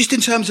 Just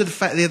in terms of the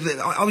fact that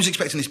I was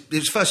expecting this. It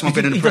was the first time I've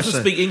been in a presser. He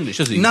doesn't speak English,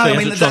 does he? No, so I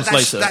mean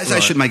that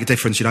should make a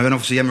difference, you know. And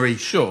obviously Emery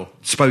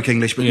spoke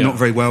English, but not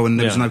very well, and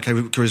there was no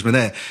charisma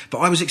there. But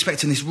I was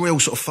expecting this real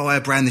sort of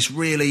firebrand. This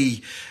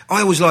really,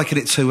 I always liken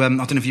it to. I don't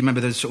know if you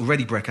remember the sort of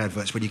Ready Brek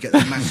adverts when you get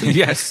that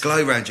massive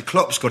glow around you.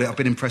 Klopp's got it. I've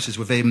been in pressers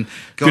with him.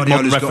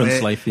 Guardiola's got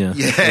it. Leif,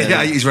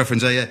 he's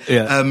reference there.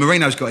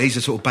 Mourinho's got it. He's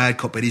a sort of bad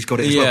cop, but he's got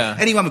it as well.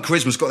 Anyone with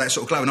charisma's got that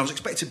sort of glow, and I was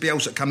expecting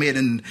Bielsa to come in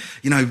and,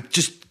 you know,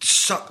 just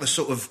suck the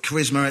sort of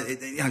charisma,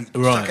 you know,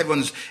 suck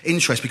everyone's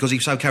interest because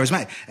he's so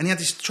charismatic. And he had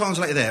this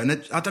translator there, and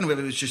I don't know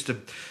whether it was just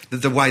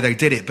the way they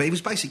did it, but he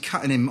was basically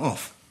cutting him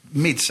off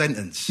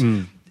mid-sentence.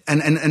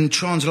 And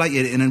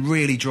translated it in a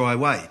really dry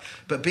way.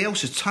 But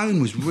Bielsa's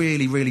tone was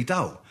really, really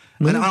dull.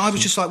 And I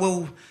was just like,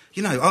 well,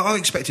 you know, I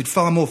expected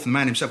far more from the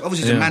man himself.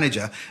 Obviously, he's a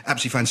manager,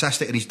 absolutely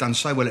fantastic, and he's done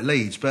so well at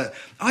Leeds. But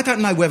I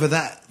don't know whether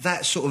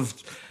that sort of,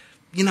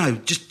 you know,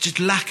 just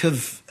lack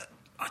of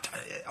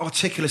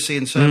articulacy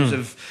in terms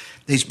of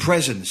his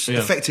presence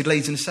affected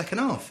Leeds in the second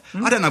half.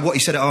 I don't know what he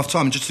said at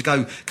half-time, just to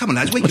go, come on,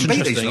 lads, we can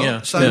beat these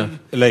lot.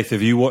 Leif,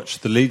 have you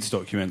watched the Leeds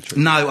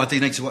documentary? No, I do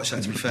need to watch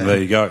that, to be fair. There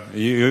you go.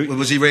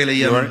 Was he really...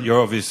 You're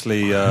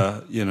obviously,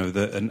 you know,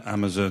 an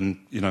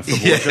Amazon, you know,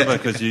 football watcher,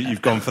 because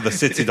you've gone for the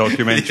City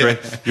documentary.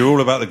 You're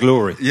all about the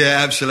glory. Yeah,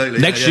 absolutely.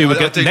 Next year,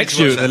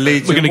 the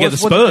Leeds, we're going to get the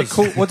Spurs.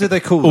 What did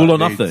they call All or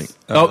Nothing.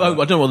 I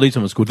don't know what Leeds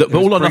one was called. But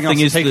All or Nothing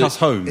is... Take us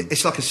home.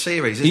 It's like a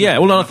series, isn't it? Yeah,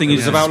 All or Nothing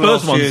is... It's about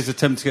last year's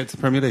attempt to get to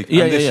the Premier League.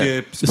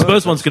 Yeah, the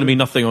Spurs one's going to be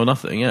Nothing or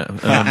Nothing, you had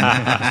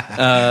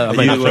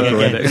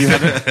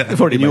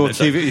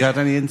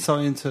any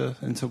insight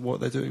into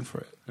what they're doing for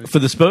it? For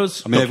the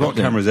Spurs? I mean, they've got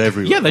cameras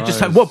everywhere. Yeah, they just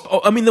had...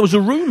 Well, I mean, there was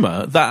a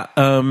rumour that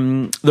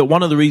that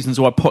one of the reasons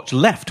why Poch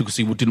left because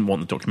he didn't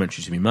want the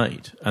documentary to be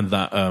made, and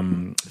that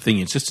thing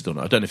he insisted on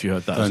it. I don't know if you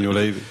heard that. Daniel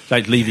Levy.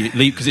 Like Levy,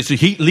 because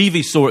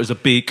Levy saw it as a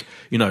big,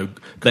 you know,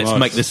 let's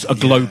make this a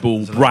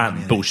global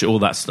brand, bullshit, all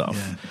that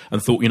stuff,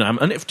 and thought, you know,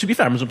 and to be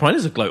fair, Amazon Prime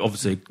is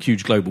obviously a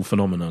huge global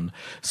phenomenon.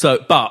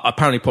 So, but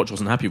apparently Poch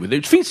wasn't happy with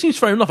it. Which seems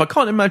fair enough. I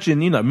can't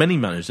imagine, you know, many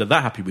managers are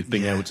that happy with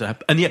being able to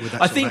have, and yet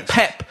I think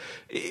Pep,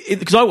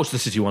 because I watched the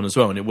City one as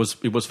well, and it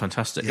was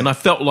fantastic, and I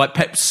felt like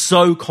Pep's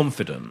so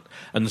confident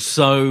and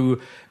so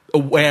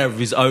aware of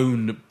his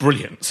own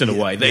brilliance in a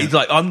way that he's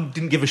like, I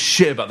didn't give a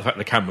shit about the fact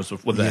the cameras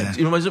were there.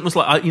 It was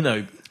like, you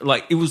know,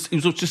 like it was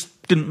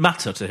just didn't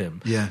matter to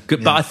him.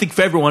 But I think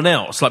for everyone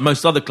else, like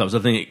most other clubs, I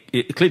think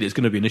clearly it's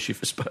going to be an issue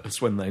for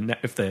Spurs when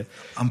if they're.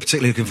 I'm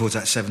particularly looking forward to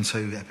that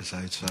 7-2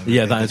 episode. So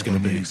that is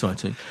going to be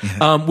exciting.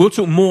 We'll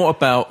talk more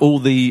about all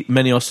the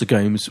many Ulster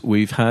games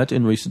we've had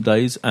in recent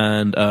days,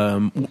 and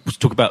we'll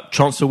talk about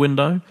transfer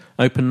window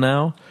open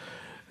now,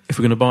 if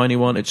we're going to buy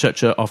anyone,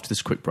 etc. After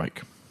this quick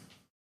break.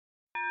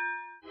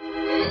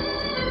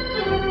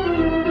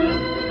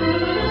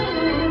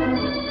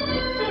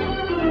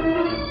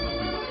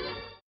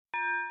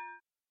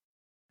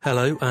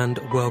 Hello and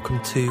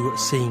welcome to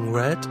Seeing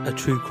Red, a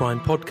true crime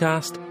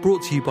podcast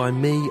brought to you by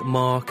me,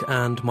 Mark,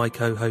 and my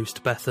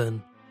co-host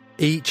Bethan.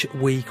 Each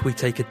week we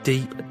take a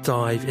deep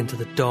dive into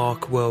the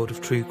dark world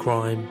of true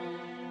crime.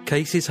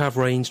 Cases have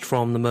ranged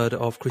from the murder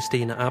of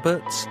Christina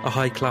Abbott, a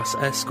high-class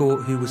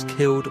escort who was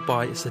killed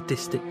by a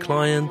sadistic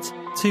client,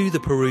 to the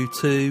Peru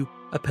 2,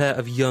 a pair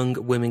of young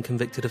women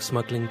convicted of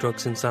smuggling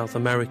drugs in South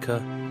America.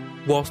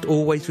 Whilst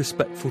always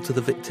respectful to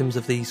the victims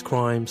of these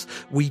crimes,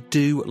 we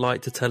do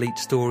like to tell each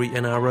story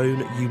in our own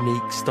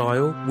unique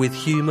style, with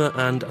humour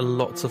and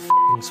lots of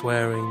f***ing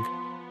swearing.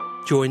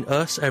 Join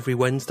us every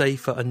Wednesday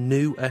for a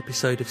new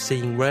episode of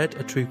Seeing Red,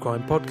 a true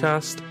crime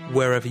podcast,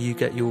 wherever you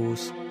get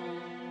yours.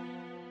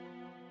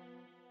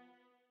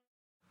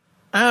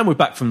 And we're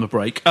back from the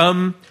break.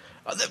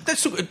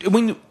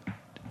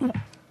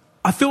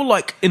 I feel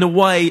like, in a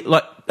way,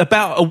 like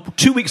about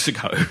 2 weeks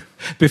ago,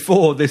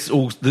 before the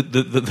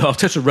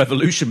Arteta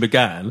revolution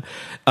began,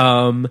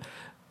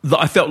 that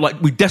I felt like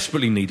we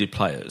desperately needed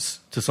players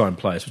to sign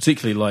players,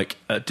 particularly like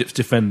a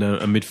defender,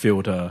 a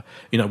midfielder.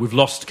 You know, we've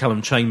lost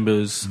Callum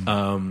Chambers.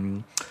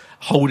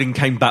 Holding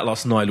came back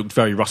last night, looked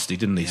very rusty,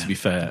 didn't he? To be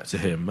fair to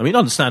him, I mean,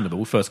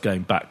 understandable. First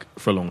game back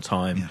for a long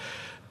time. Yeah.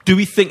 Do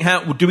we think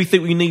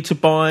we need to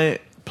buy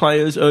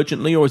players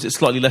urgently, or is it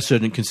slightly less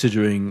urgent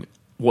considering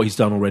what he's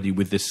done already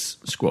with this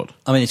squad?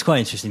 I mean, it's quite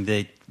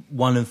interesting.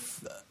 One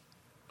of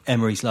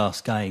Emery's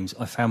last games,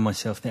 I found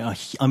myself thinking,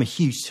 I'm a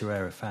huge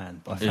Torreira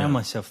fan, but I found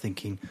myself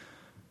thinking,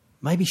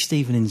 maybe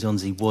Steven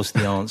Nzonzi was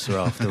the answer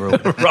after all.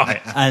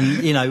 Right.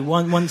 And, you know,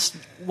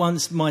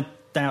 once my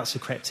doubts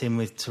have crept in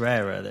with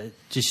Torreira,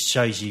 that just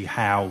shows you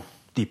how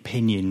the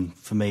opinion,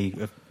 for me,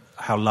 of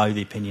how low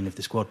the opinion of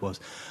the squad was.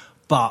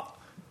 But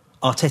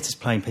Arteta's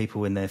playing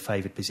people in their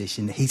favoured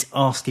position. He's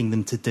asking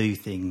them to do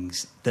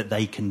things that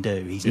they can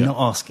do. He's not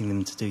asking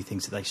them to do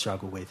things that they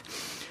struggle with.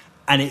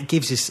 And it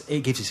gives us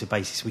a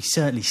basis. We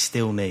certainly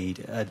still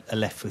need a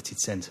left-footed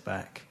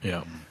centre-back.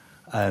 Yeah.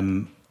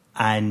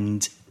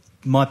 And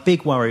my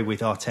big worry with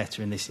Arteta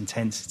in this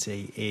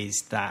intensity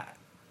is that,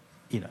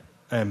 you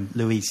know,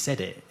 Louise said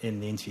it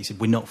in the interview. He said,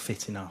 we're not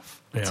fit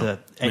enough to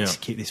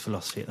execute this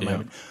philosophy at the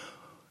moment.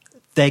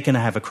 they're going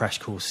to have a crash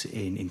course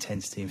in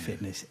intensity and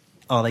fitness.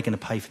 Are they going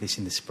to pay for this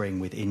in the spring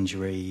with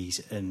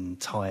injuries and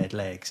tired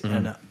legs?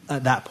 And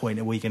at that point,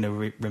 are we going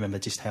to remember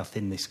just how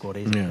thin this squad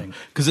is?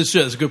 Because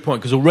that's a good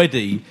point. Because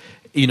already,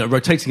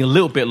 rotating a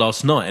little bit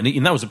last night,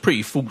 and that was a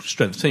pretty full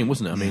strength team,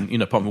 wasn't it? I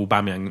mean, apart from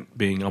Aubameyang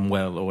being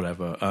unwell or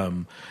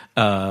whatever,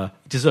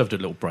 deserved a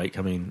little break.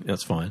 I mean,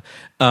 that's fine.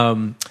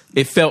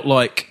 It felt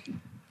like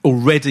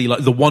already,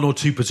 like the one or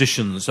two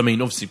positions. I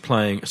mean, obviously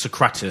playing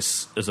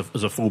Socrates as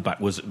a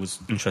fullback was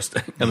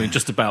interesting. I mean,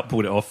 just about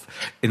pulled it off,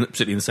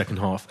 particularly in the second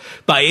half.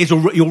 But it is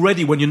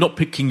already when you're not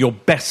picking your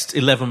best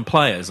 11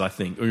 players, I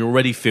think, or you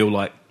already feel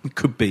like there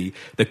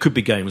could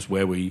be games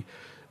where we,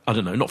 I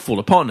don't know, not fall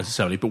apart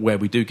necessarily, but where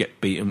we do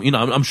get beaten.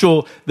 I'm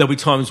sure there'll be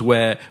times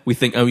where we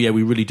think, oh yeah,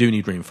 we really do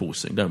need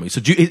reinforcing, don't we?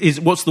 So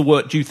what's the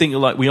word? Do you think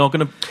like we are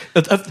going to,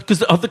 because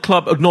the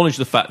club acknowledge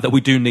the fact that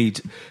we do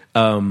need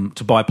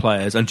to buy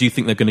players, and do you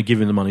think they're going to give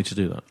him the money to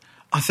do that?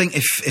 I think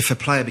if a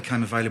player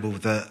became available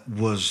that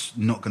was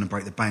not going to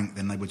break the bank,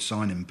 then they would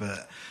sign him.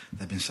 But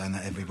they've been saying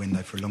that every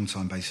window for a long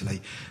time,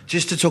 basically.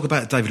 Just to talk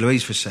about David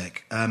Luiz for a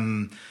sec.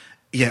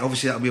 Yeah,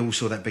 obviously we all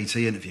saw that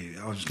BT interview.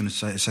 I was going to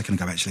say it a second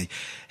ago, actually,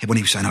 when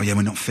he was saying, "Oh yeah,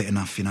 we're not fit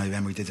enough."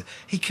 Emery did it.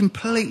 He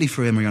completely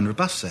threw Emery under a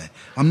bus there.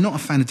 I'm not a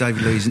fan of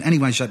David Luiz in any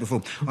way, shape, or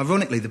form.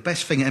 Ironically, the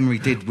best thing Emery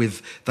did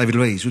with David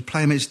Luiz was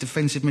play him as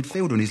defensive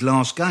midfielder in his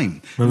last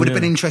game. It would have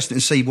been interesting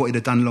to see what he'd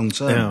have done long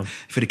term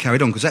if he'd have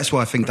carried on, because that's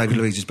why I think David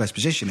Luiz's best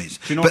position is.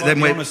 Do you not like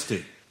the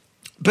honesty?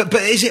 But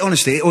is it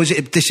honesty or is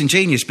it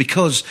disingenuous?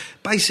 Because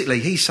basically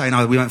he's saying,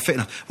 "Oh, we weren't fit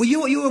enough." Well,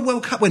 you're a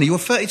World Cup winner. You're a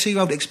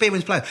 32-year-old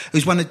experienced player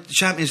who's won the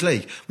Champions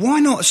League. Why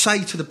not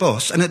say to the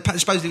boss? And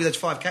supposedly there's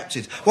 5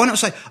 captains. Why not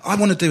say, "I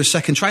want to do a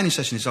second training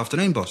session this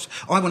afternoon, boss.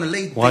 I want to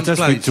lead." Well,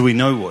 do we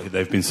know what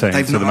they've been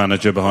saying to the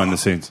manager behind the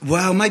scenes?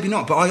 Well, maybe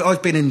not. But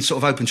I've been in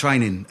sort of open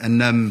training,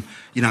 and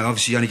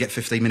obviously you only get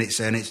 15 minutes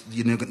there, and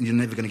you're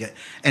never going to get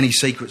any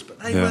secrets. But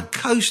they were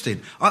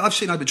coasting. I've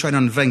seen open training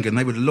under Wenger, and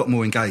they were a lot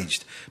more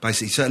engaged.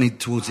 Basically, certainly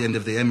towards the end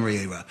of the Emery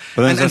era.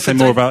 But then does that say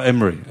more about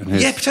Emery?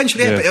 Yeah,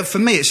 potentially. Yeah. But for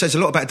me, it says a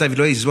lot about David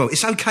Luiz as well.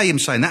 It's okay him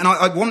saying that, and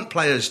I want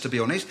players to be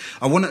honest.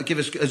 I want to give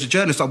us, as a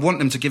journalist, I want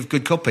them to give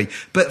good copy.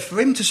 But for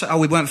him to say, "Oh,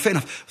 we weren't fit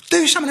enough,"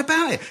 do something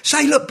about it.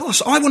 Say, "Look,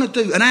 boss, I want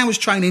to do an hour's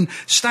training,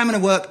 stamina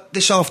work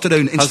this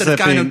afternoon instead of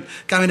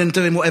going and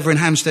doing whatever in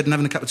Hampstead and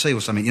having a cup of tea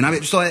or something."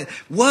 It's like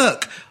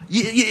work.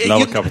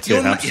 Love a cup of tea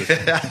in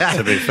Hampstead.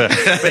 To be fair,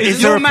 but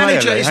your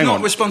manager is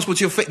not responsible to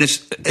your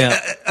fitness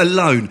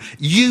alone.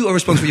 You are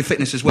responsible for your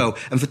fitness as well.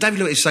 And for David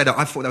Luiz to say that,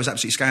 I thought that was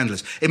absolutely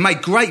scandalous. It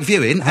made great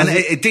viewing, and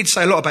it did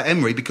say a lot about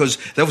Emery because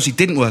they obviously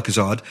didn't work as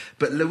hard.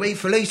 But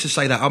for Luiz to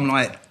say that, I'm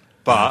like,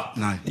 but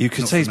no, you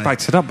can say he's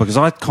backed it up, because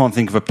I can't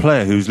think of a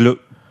player who's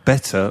looked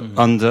better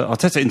under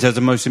Arteta in terms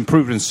of most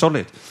improved and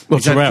solid.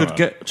 Well,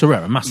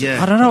 Torreira, massive.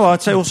 Yeah. I don't know.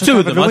 I'd say also two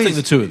of them. I think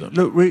the two of them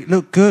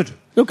look good.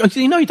 Look,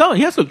 he does.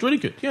 He has looked really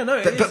good. Yeah,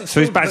 no. So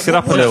he's backed it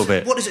up a little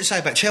bit. What does it say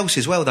about Chelsea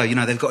as well, though?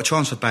 They've got a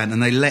transfer ban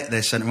and they let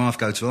their centre half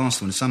go to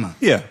Arsenal in the summer.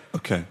 Yeah,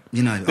 okay.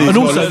 And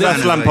also,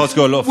 Lampard's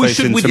got a lot of faith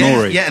in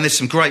Tomori. Yeah, and there's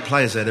some great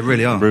players there. There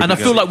really are. And I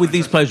feel like with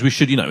these players, we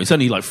should, it's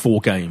only like 4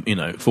 games,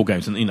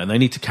 and they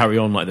need to carry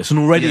on like this. And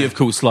already, of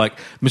course, like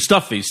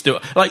Mustafi's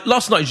still, like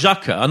last night,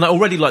 Xhaka, and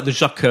already like the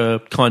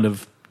Xhaka kind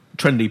of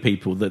trendy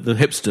people, the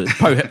hipsters,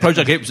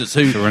 project hipsters,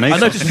 who I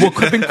noticed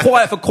have been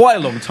quiet for quite a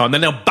long time.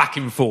 They're now back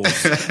in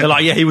force. They're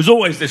like, yeah, he was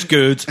always this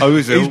good.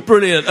 Ozil. He's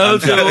brilliant.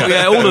 Ozil,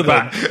 yeah, all of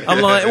that. I'm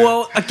like,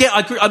 well,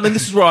 I agree. I mean,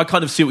 this is where I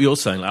kind of see what you're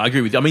saying. Like, I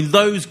agree with you. I mean,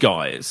 those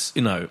guys,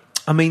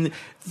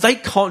 they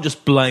can't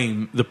just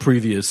blame the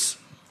previous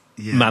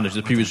managed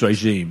the previous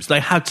regimes. They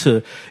had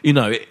to,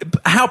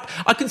 how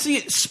I can see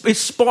it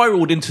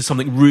spiraled into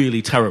something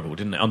really terrible,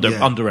 didn't it?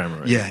 Under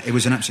Emery. Yeah, it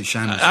was an absolute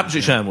shambles.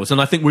 Absolute shambles.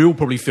 And I think we all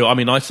probably feel. I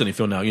mean, I certainly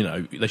feel now.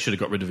 They should have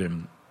got rid of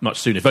him much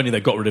sooner. If only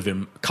they got rid of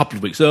him a couple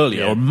of weeks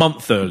earlier or a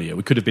month earlier,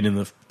 we could have been in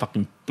the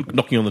fucking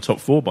knocking on the top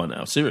 4 by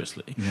now.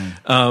 Seriously. Yeah.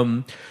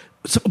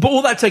 But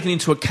all that taken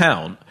into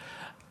account,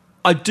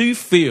 I do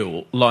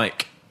feel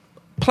like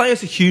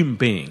players are human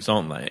beings,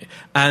 aren't they?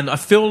 And I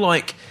feel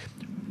like,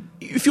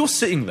 if you're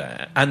sitting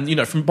there and,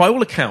 by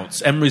all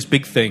accounts, Emery's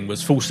big thing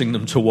was forcing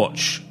them to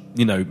watch,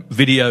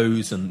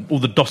 videos and all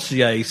the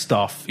dossier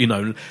stuff,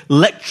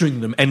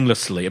 lecturing them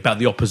endlessly about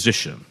the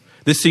opposition.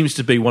 This seems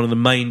to be one of the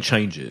main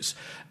changes.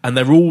 And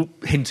they're all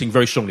hinting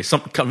very strongly,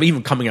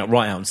 even coming out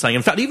right out and saying,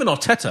 in fact, even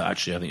Arteta,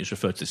 actually, I think he's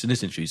referred to this in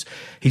his interviews,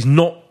 he's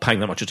not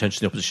paying that much attention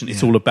to the opposition.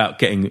 It's all about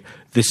getting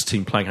this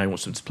team playing how he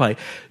wants them to play.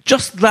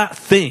 Just that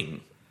thing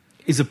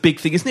is a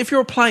big thing, isn't it? If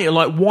you're a player,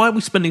 like, why are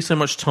we spending so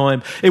much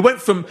time? It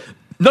went from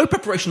no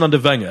preparation under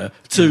Wenger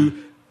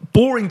to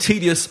boring,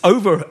 tedious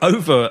over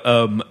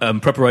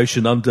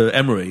preparation under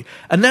Emery,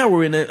 and now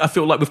we're in I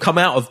feel like we've come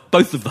out of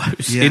both of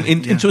those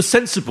into a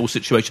sensible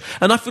situation.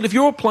 And I feel if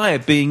you're a player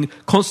being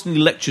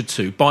constantly lectured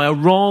to by a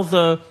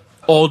rather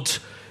odd,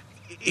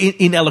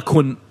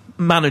 ineloquent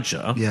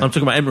manager, I'm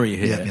talking about Emery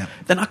here,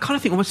 then I kind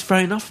of think almost fair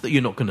enough that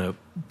you're not going to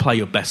play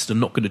your best and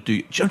not going to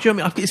do... Do you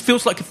know what I mean? It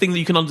feels like a thing that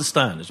you can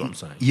understand, is what I'm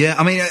saying. Yeah,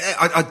 I mean,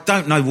 I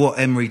don't know what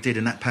Emery did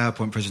in that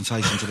PowerPoint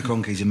presentation to the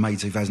Cronkies in May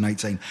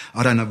 2018.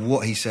 I don't know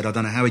what he said. I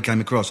don't know how he came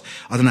across.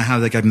 I don't know how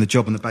they gave him the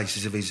job on the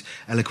basis of his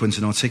eloquence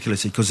and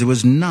articulacy, because there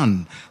was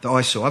none that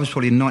I saw. I was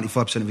probably in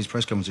 95% of his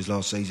press conferences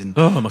last season.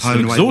 Oh, it must have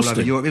been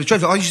exhausting. It was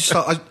dreadful. I used to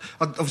start...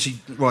 I obviously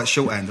write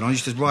shorthand, and I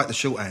used to write the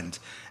shorthand,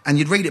 and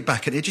you'd read it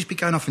back and it'd just be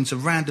going off into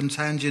random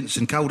tangents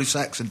and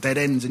cul-de-sacs and dead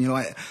ends, and you're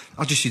like,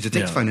 I just used a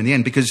dictaphone in the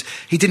end, because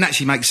he didn't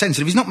actually make sense.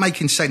 And if he's not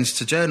making sense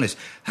to journalists,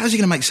 how's he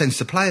going to make sense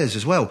to players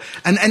as well?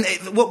 And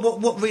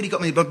what really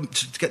got me,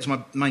 to get to my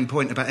main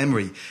point about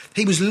Emery,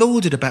 he was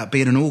lauded about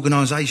being an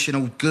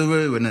organisational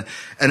guru and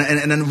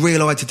a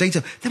real eye to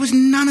detail. There was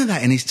none of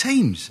that in his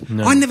teams.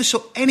 No. I never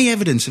saw any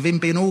evidence of him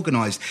being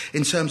organised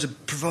in terms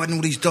of providing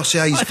all these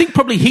dossiers. I think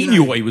probably he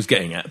knew what he was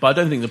getting at, but I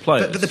don't think the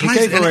players. But the he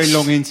players gave a very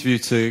long interview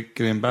to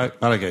Gillian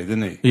Balaguer,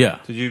 didn't he? Yeah.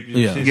 Did you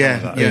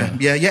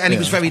Yeah, and he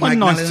was very quite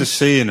nice to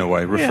see in a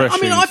way, refreshing.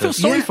 I mean, I feel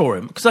sorry for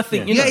him, because I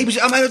think, you know... he was,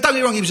 I mean, don't get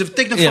me wrong, he was a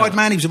dignified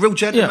man, he was a real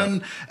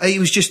gentleman, he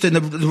was just in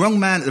the wrong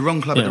man at the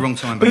wrong club at the wrong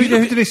time. But who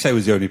did he say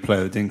was the only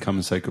player that didn't come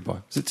and say goodbye?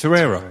 Was it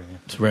Torreira?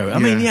 Torreira. I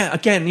mean,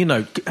 again, you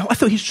know, I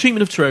thought his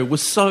treatment of Torreira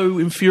was so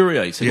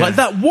infuriating. Like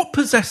that, what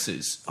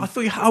possesses... I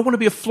thought, I want to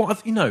be a fly...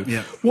 You know,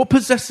 what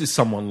possesses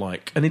someone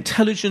like an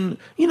intelligent...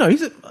 You know,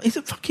 he's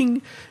a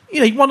fucking... You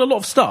know, he won a lot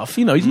of stuff.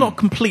 You know, he's not a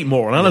complete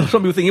moron. I know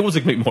some people think he was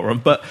a complete moron,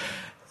 but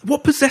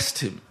what possessed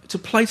him to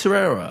play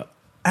Torreira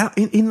out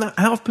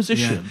of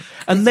position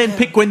and then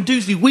pick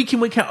Guendouzi week in,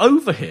 week out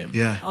over him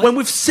when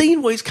we've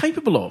seen what he's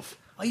capable of?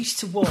 I used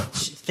to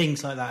watch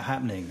things like that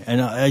happening,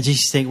 and I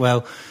just think,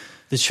 well,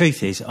 the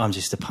truth is I'm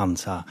just a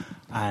punter,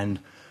 and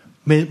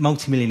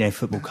multi-millionaire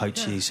football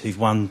coaches who've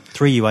won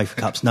 3 UEFA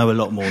Cups know a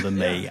lot more than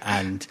me.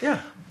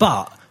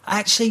 But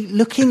actually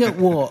looking at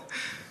what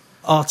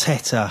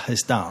Arteta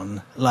has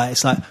done, like,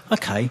 it's like,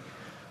 okay,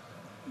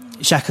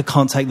 Xhaka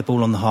can't take the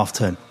ball on the half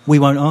turn. We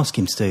won't ask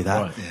him to do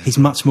that. Right, He's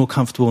much more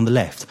comfortable on the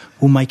left.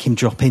 We'll make him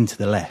drop into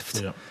the left.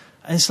 And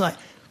it's like,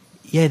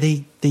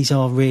 these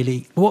are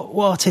really... What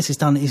Arteta's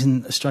done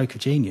isn't a stroke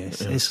of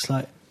genius. It's just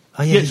like,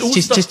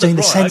 it's just doing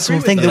the sensible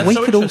thing that we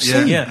could all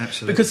see. Yeah,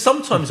 absolutely. Because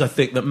sometimes I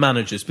think that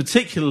managers,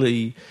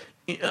 particularly...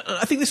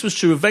 I think this was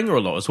true of Wenger a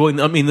lot as well.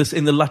 I mean, this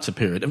in the latter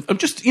period. I'm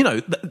just, you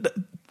know...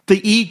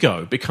 The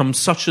ego becomes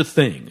such a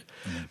thing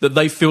that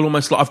they feel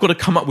almost like, I've got to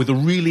come up with a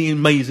really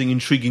amazing,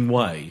 intriguing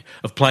way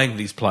of playing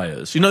these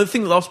players. You know, the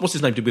thing that what's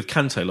his name did with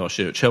Kante last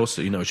year at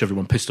Chelsea, you know, which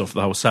everyone pissed off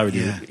the whole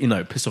Saudi, you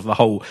know, pissed off the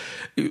whole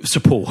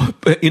support.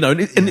 But, you know,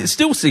 and it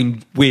still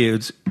seemed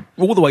weird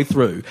all the way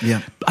through.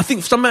 I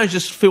think some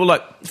managers feel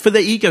like, for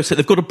their ego's sake,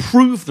 they've got to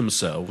prove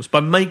themselves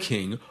by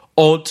making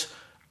odd,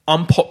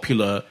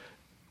 unpopular,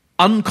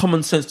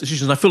 uncommon sense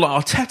decisions. I feel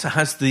like Arteta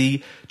has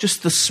the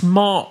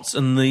smarts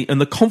and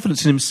the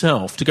confidence in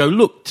himself to go,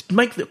 look, to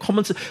make the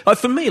common sense. Like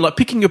for me, like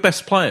picking your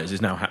best players is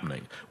now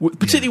happening,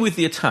 particularly with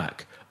the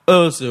attack.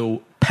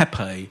 Ozil,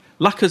 Pepe,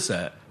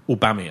 Lacazette,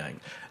 Aubameyang.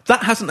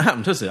 That hasn't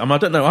happened, has it? I mean, I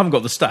don't know. I haven't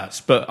got the stats,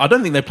 but I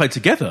don't think they played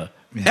together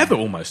ever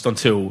almost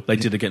until they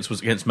did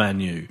against Man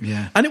U.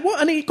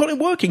 And he got it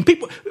working.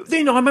 People,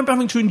 you know, I remember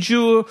having to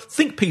endure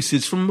think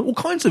pieces from all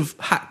kinds of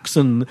hacks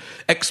and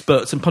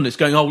experts and pundits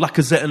going, "Oh,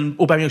 Lacazette and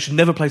Aubameyang should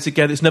never play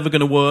together. It's never going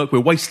to work. We're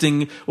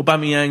wasting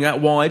Aubameyang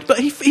out wide." But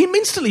he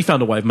instantly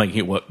found a way of making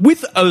it work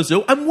with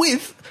Ozil and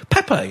with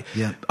Pepe.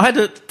 I had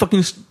a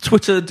fucking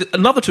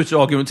another Twitter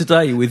argument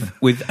today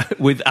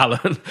with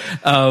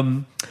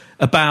Alan.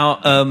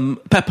 About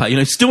Pepe, you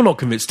know, still not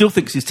convinced, still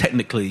thinks he's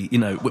technically, you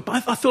know... But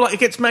I feel like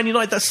against Man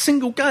United, that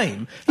single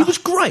game, he was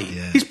great.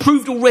 He's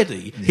proved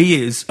already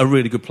he is a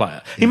really good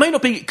player. He may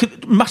not be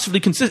massively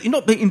consistent, he's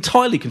not being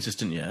entirely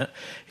consistent yet.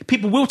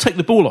 People will take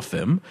the ball off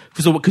him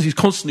because he's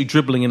constantly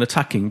dribbling and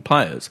attacking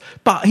players.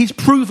 But he's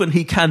proven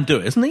he can do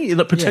it, isn't he?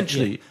 That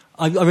potentially...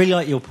 I really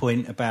like your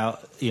point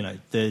about, you know,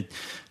 the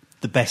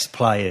best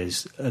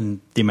players and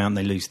the amount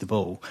they lose the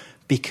ball,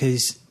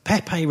 because...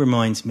 Pepe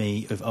reminds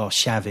me of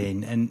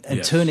Arshavin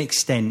and to an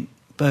extent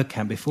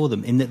Bergkamp before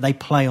them, in that they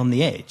play on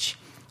the edge.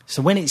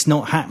 So when it's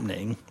not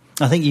happening,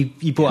 I think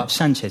you brought up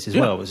Sanchez as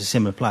well as a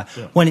similar player.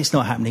 When it's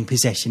not happening,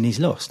 possession is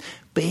lost.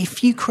 But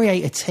if you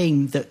create a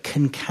team that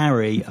can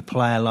carry a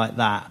player like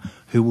that,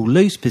 who will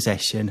lose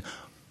possession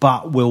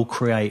but will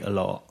create a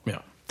lot,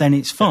 then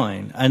it's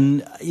fine.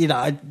 And you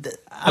know,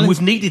 and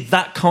we've needed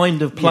that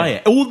kind of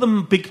player. All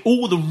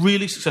the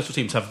really successful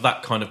teams have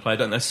that kind of player,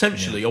 don't they?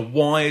 Essentially, a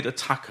wide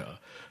attacker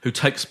who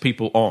takes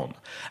people on.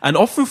 And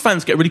often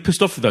fans get really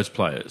pissed off with those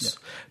players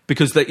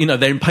because they're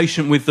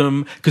impatient with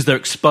them, because they're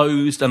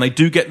exposed and they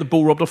do get the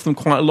ball robbed off them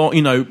quite a lot.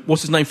 You know,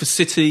 what's his name for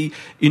City?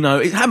 You know,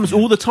 it happens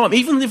all the time.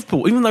 Even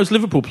Liverpool, even those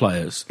Liverpool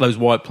players, those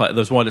wide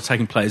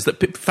attacking players,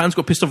 that fans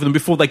got pissed off with them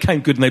before they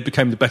came good and they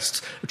became the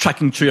best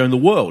attacking trio in the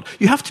world.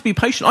 You have to be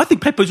patient. I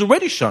think Pepe's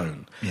already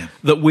shown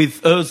that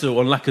with Ozil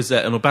and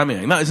Lacazette and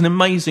Aubameyang, that is an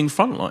amazing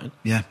front line.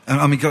 Yeah,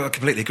 I mean, I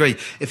completely agree.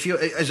 If you're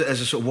as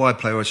a sort of wide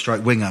player or a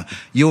stroke winger,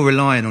 you're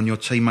relying on your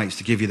teammates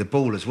to give you the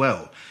ball as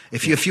well.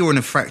 If you're in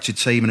a fractured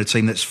team and a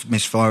team that's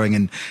misfiring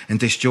and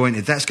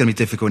disjointed, that's going to be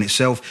difficult in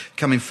itself.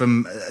 Coming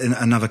from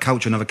another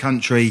culture, another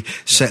country,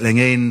 settling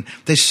in,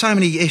 there's so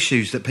many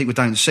issues that people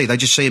don't see. They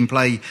just see him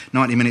play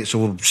 90 minutes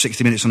or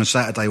 60 minutes on a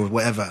Saturday or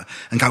whatever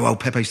and go, "Oh,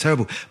 Pepe's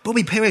terrible."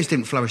 Bobby Perez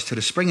didn't flourish till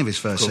the spring of his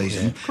first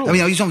season. I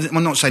mean,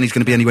 I'm not saying he's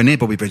going to be anywhere near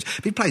Bobby Perez,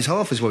 but he plays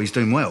half as well. He's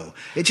doing well.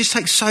 It just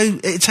takes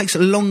a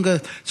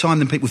longer time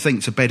than people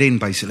think to bed in,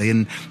 basically.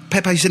 And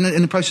Pepe's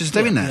in the process of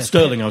doing that.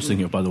 Sterling, I was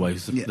thinking of, by the way.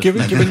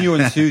 Given your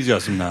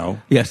enthusiasm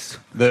now, yes,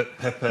 that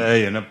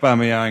Pepe and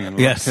Aubameyang and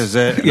yes,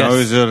 Lacazette and yes,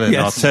 Ozil and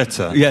yes,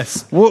 Arteta,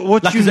 yes.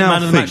 What do you now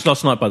man think? Of the match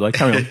last night, by the way.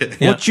 Carry on.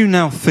 What do you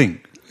now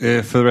think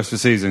for the rest of the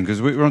season?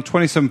 Because we're on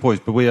 27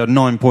 points, but we are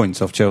 9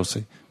 points off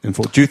Chelsea.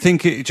 Do you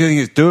think it's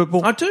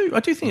doable? I do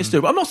think it's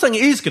doable. I'm not saying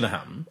it is going to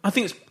happen. I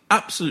think it's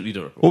absolutely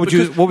doable.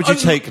 What would you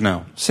take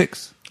now?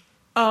 6?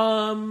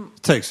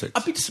 Take 6.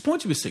 I'd be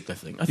disappointed with 6. I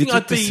think I'd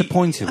be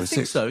disappointed with 6. I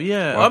think so.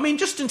 Yeah. Right. I mean,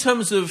 just in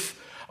terms of,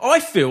 I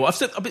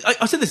said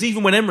this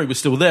even when Emery was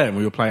still there and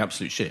we were playing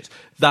absolute shit.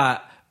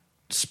 That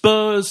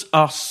Spurs,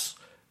 us,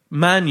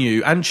 Man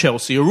U, and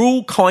Chelsea are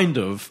all kind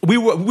of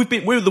we've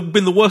been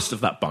the worst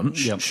of that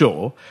bunch,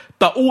 sure,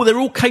 but they're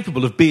all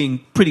capable of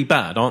being pretty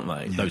bad, aren't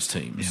they? Yeah. Those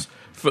teams.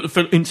 Yeah.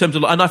 For, in terms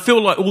of, and I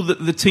feel like all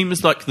the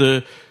teams like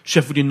the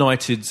Sheffield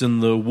Uniteds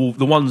and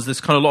the ones,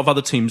 there's kind of a lot of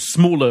other teams,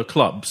 smaller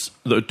clubs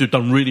that have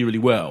done really, really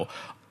well.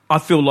 I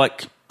feel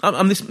like,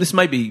 this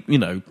may be,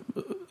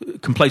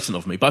 complacent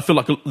of me, but I feel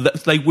like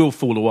they will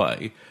fall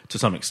away to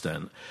some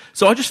extent.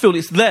 So I just feel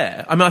it's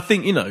there. I mean, I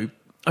think,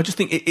 I just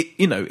think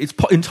it's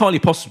entirely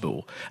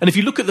possible. And if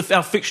you look at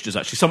our fixtures,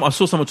 actually, I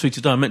saw someone tweet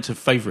today. I meant to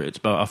favourite it,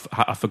 but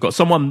I forgot.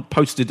 Someone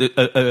posted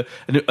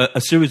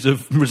a series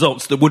of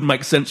results that would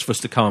make sense for us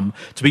to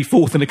be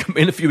fourth in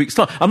a few weeks'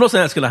 time. I'm not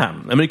saying that's going to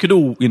happen. I mean, it could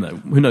all, who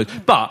knows.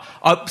 But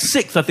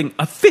sixth, I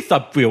think, fifth,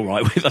 I'd feel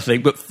right with. I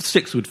think, but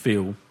sixth would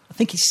feel. I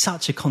think it's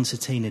such a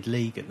concertinaed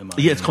league at the moment.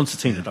 Yeah, it's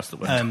concertinaed. That's the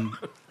word.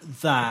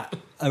 That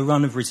a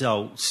run of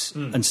results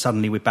and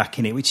suddenly we're back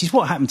in it, which is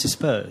what happened to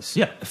Spurs,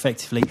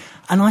 effectively.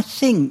 And I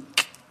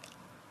think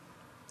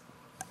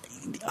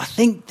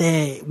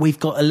we've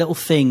got a little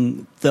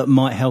thing that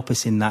might help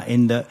us in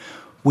that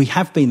we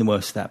have been the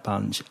worst of that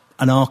bunch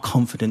and our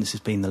confidence has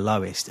been the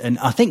lowest. And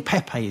I think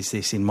Pepe is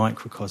this in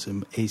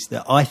microcosm, is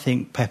that I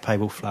think Pepe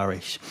will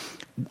flourish.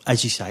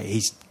 As you say,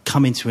 he's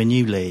come into a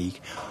new league.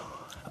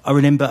 I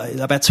remember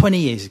about 20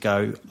 years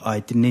ago,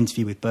 I did an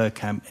interview with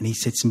Bergkamp and he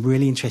said some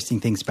really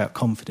interesting things about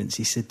confidence.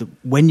 He said that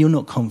when you're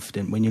not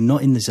confident, when you're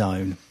not in the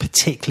zone,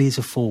 particularly as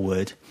a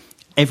forward,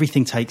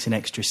 everything takes an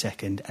extra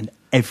second and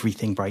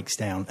everything breaks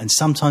down. And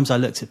sometimes I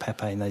looked at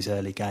Pepe in those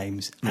early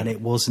games and it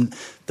wasn't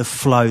the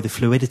flow, the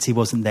fluidity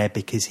wasn't there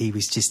because he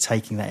was just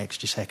taking that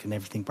extra second,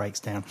 everything breaks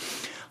down.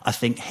 I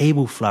think he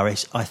will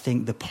flourish. I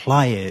think the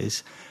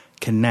players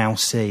can now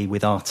see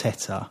with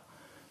Arteta,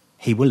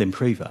 he will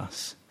improve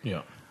us.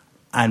 Yeah.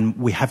 And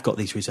we have got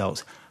these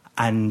results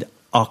and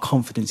our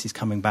confidence is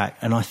coming back.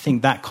 And I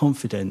think that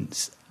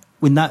confidence,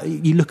 when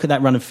you look at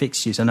that run of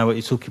fixtures, I know what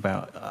you're talking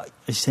about, I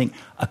just think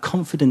a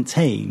confident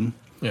team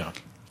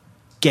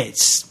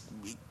gets,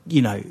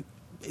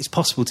 it's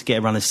possible to get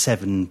a run of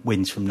 7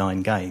 wins from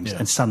 9 games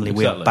and suddenly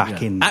we are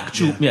back in.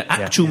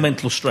 Actual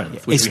mental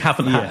strength, which we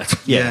haven't had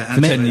for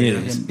 10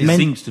 years. It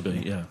seems to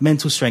be,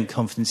 Mental strength,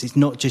 confidence. It's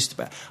not just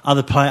about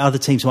other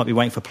teams might be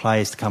waiting for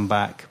players to come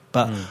back.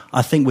 But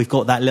I think we've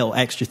got that little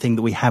extra thing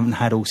that we haven't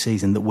had all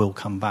season that will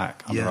come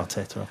back under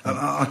Arteta.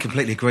 I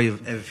completely agree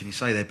with everything you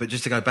say there. But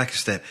just to go back a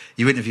step,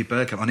 you interviewed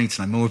Bergkamp. I need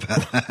to know more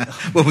about that.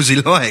 What was he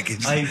like? He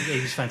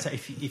was fantastic.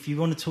 If you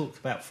want to talk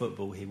about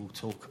football, he will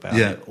talk about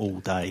it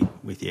all day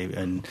with you.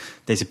 And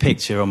there's a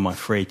picture on my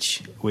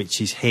fridge which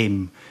is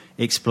him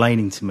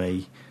explaining to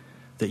me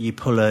that you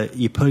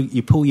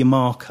pull your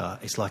marker.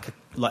 It's like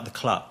the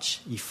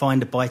clutch. You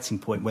find a biting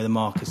point where the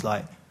marker's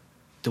like,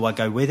 do I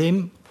go with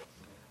him?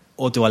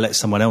 Or do I let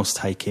someone else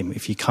take him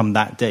if you come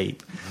that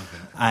deep?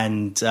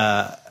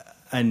 Okay.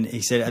 And he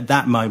said, at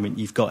that moment,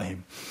 you've got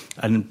him.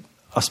 And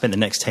I spent the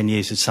next 10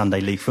 years of Sunday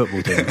League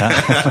football doing that.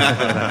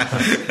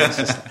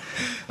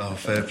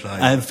 Fair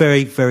play.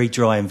 Very, very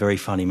dry and very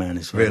funny man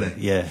as well. Really?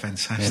 Yeah.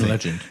 Fantastic.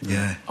 Legend.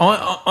 Yeah.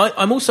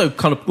 I'm also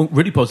kind of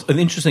really positive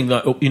and interesting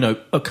that,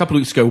 a couple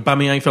of weeks ago,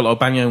 Aubameyang felt like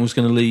Aubameyang was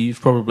going to leave,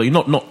 probably.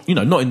 Not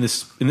in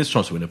this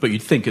transfer window, but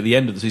you'd think at the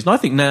end of the season. I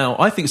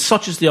think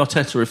such is the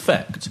Arteta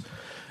effect.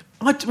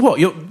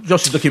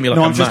 Josh is looking at me like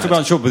I'm just mad.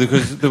 about sure,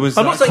 because there was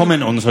that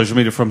comment on social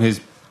media from his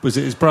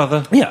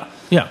brother?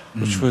 Yeah.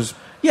 Which was...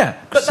 Yeah.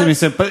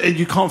 But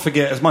you can't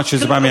forget, as much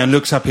as Aubameyang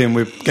looks happy and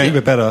we're getting a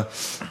bit better,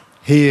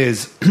 he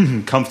is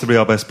comfortably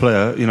our best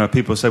player.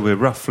 People say we're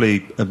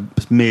roughly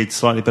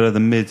slightly better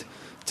than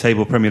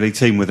mid-table Premier League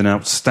team with an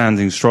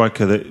outstanding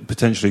striker that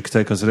potentially could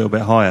take us a little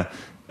bit higher.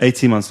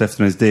 18 months left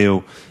on his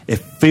deal. It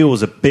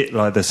feels a bit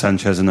like the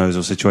Sanchez and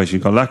Ozil situation.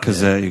 You've got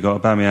Lacazette, you've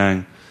got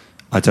Aubameyang.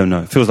 I don't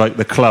know. It feels like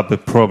the club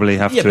would probably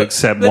have to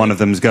accept one of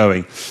them's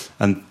going.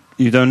 And,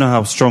 you don't know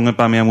how strong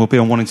Aubameyang will be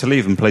on wanting to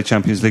leave and play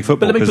Champions League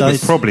football, because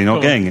he's probably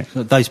not getting it.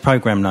 Those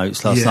programme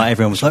notes last night,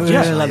 everyone was like,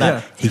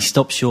 that. He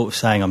stopped short of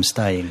saying, I'm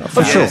staying.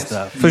 For sure.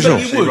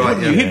 You would,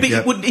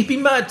 wouldn't you? He'd be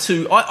mad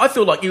to... I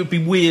feel like it would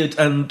be weird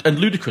and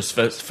ludicrous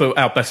for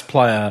our best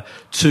player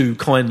to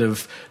kind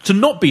of... to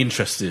not be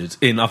interested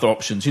in other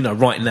options,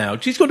 right now.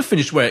 He's got to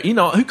finish where...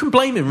 who can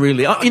blame him,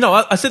 really?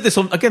 I said this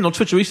on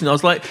Twitter recently. I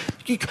was like,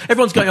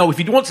 everyone's going, if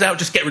he wants out,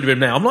 just get rid of him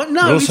now. I'm like,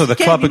 no. But also, the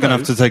club are going to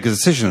have to take a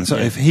decision. So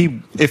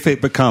if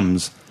it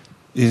becomes...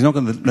 they're not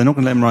going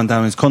to let him run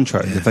down his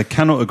contract. Yeah. If they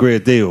cannot agree a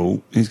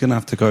deal, he's going to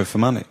have to go for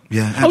money.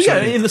 Yeah,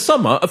 absolutely. In the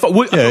summer.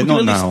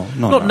 Not now.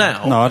 Not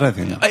now. No, I don't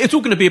think. It's all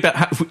going to be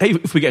about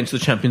if we get into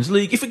the Champions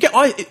League. If we get,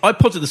 I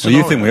posit the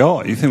scenario. You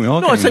think we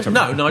are? No, I said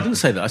no. I didn't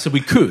say that. I said we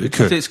could.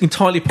 It's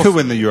entirely possible. Could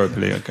win the Europa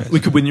League. Okay. We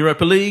could win the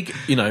Europa League.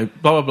 Blah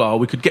blah blah.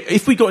 We could get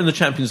if we got in the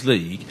Champions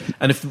League,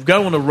 and if we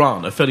go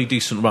on a fairly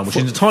decent run, which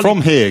is entirely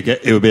from here,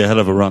 it would be a hell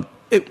of a run.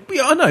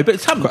 I know, but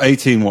it's happened. Got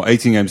 18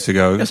 games to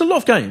go. It's a lot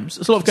of games.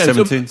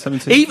 17.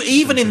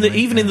 Even in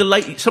the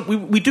late,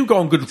 we do go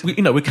on good.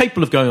 We're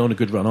capable of going on a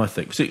good run. I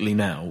think, particularly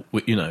now.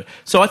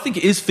 So I think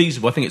it is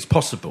feasible. I think it's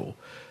possible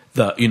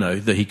that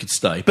that he could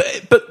stay.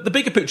 But the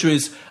bigger picture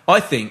is,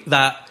 I think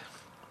that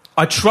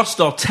I trust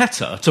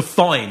Arteta to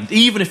find,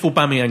 even if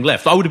Aubameyang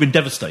left, I would have been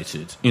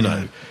devastated.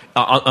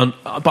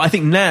 But I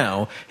think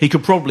now he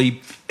could probably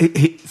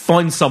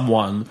find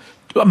someone.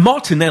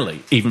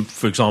 Martinelli, even,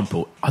 for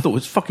example, I thought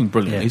was fucking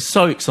brilliant. Yeah. He's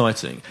so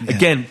exciting. Yeah.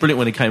 Again, brilliant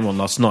when he came on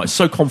last night.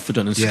 So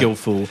confident and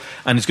skillful,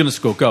 and he's going to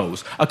score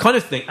goals. I kind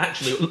of think,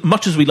 actually,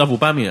 much as we love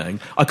Aubameyang,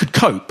 I could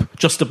cope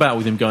just about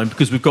with him going,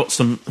 because we've got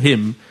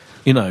him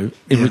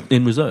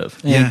in reserve.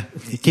 Yeah.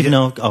 Given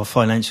our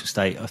financial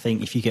state, I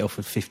think if you get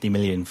offered 50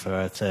 million for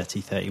a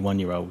 30,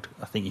 31-year-old,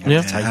 I think you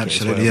have to take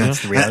absolutely, it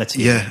as well. That's the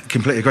reality.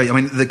 Completely agree. I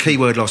mean, the key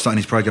word last night in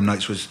his programme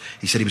notes was,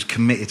 he said he was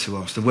committed to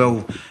Arsenal.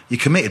 Well, you're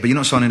committed, but you're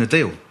not signing a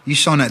deal. You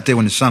sign that deal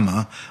in the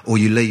summer, or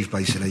you leave,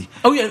 basically.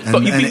 Oh, yeah,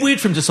 but it'd be weird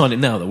for him to sign it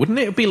now, though, wouldn't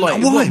it? It'd be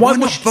like... Why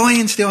not buy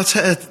into the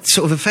Arteta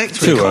sort of effect?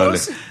 Too early.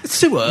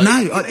 It's too early.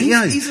 No,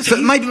 but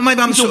maybe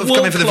I'm sort of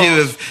coming for the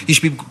view of you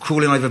should be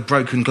crawling over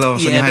broken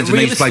glass on your hands and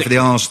knees to play for the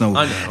Arsenal.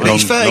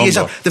 He's 30 years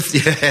old.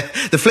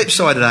 The flip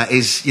side of that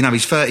is,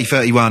 he's 30,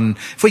 31.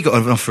 If we got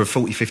an offer of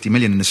 40, 50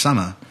 million in the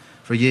summer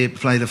for a year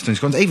played after his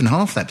contract, even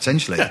half that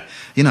potentially,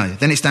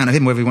 then it's down to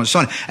him whether he wants to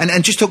sign.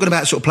 And just talking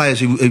about sort of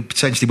players who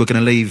potentially were going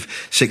to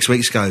leave 6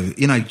 weeks ago,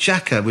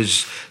 Xhaka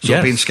was sort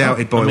of being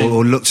scouted by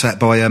or looked at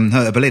by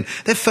Hertha Berlin.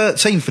 They're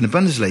 13th in the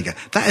Bundesliga.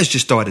 That has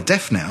just died a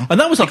death now. And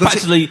that was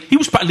he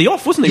was practically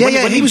off, wasn't he?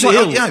 When he was like,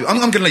 I'm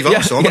going to leave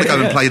Arsenal. I'm going to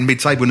go and play in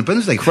mid-table in the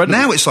Bundesliga. Incredible.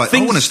 Now it's like, I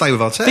want to stay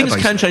with Arteta. Things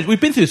can change. We've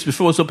been through this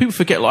before, so people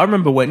forget. I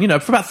remember when,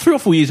 for about 3 or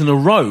 4 years in a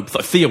row,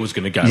 Theo was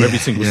going to go every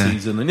single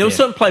season. And there were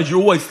certain players you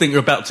always think are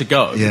about to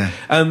go.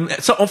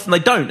 So often they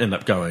don't end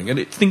up going,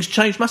 and things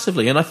change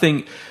massively. And I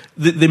think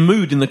the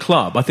mood in the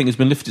club, has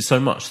been lifted so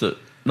much that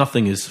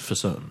nothing is for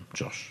certain.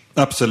 Josh,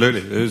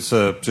 absolutely, it was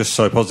just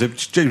so positive.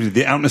 Generally,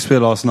 the atmosphere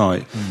last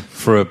night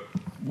for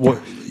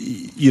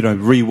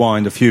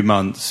rewind a few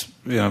months.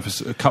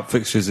 For cup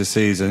fixtures this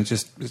season, it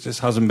just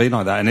hasn't been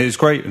like that, and it is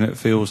great, and it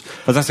feels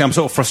fantastic. I'm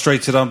sort of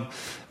frustrated.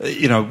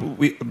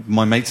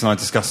 My mates and I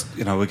discussed,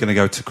 we're going to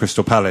go to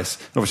Crystal Palace.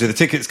 Obviously, the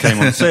tickets came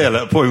on sale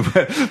at a point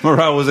where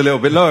morale was a little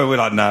bit low. We're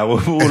like,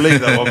 no, we'll leave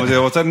that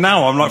one. So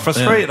now I'm like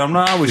frustrated. I'm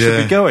like, we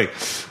should be going.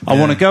 I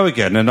want to go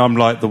again, and I'm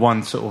like the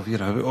one sort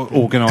of,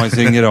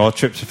 organising, our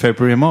trips for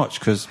February and March,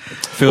 because it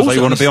feels like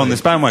you want to be on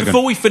this bandwagon.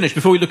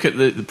 Before we look at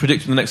the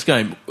prediction of the next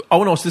game, I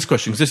want to ask this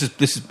question, because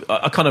this is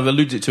I kind of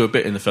alluded to a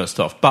bit in the first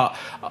half, but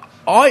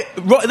right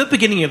at the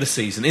beginning of the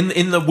season,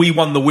 in the we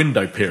won the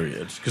window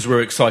period, because we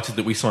were excited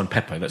that we signed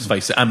Pepe, let's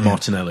face it, and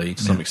Martinelli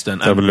to some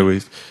extent, and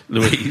Louise.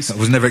 I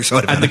was never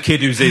excited about and the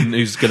kid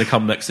who's going to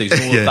come next season,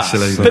 all of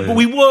that. But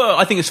we were,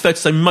 I think it's fair to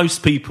say,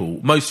 most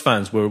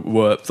fans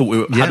thought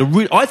we had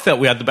I felt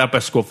we had the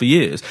best squad for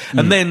years,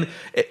 and then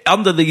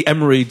under the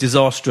Emery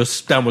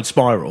disastrous downward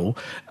spiral,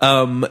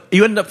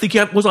 you end up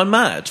thinking, was I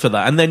mad for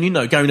that? And then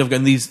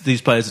going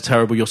these players are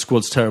terrible, your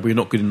squad's terrible, you're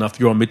not good enough,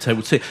 you're on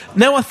mid-table tier.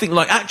 Now I think,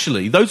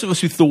 actually, those of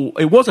us who thought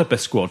it was our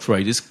best squad for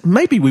ages,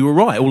 maybe we were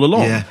right all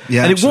along. And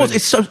absolutely.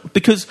 It's so,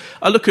 because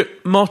I look at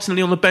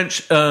Martinelli on the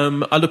bench,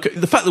 I look at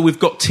the fact that we've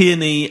got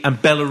Tierney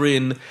and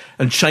Bellerin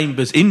and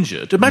Chambers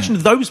injured. Imagine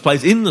those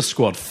players in the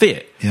squad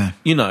fit. And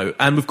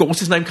we've got, what's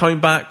his name coming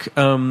back?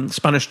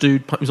 Spanish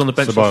dude who's on the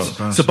bench.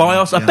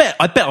 Ceballos. I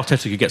bet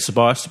Arteta could get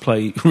Ceballos to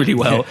play really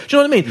well. Do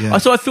you know what I mean?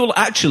 So I feel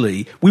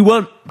actually we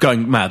weren't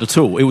going mad at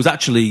all. It was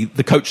actually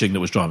the coaching that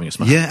was driving us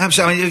mad. Yeah,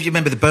 absolutely. I mean, you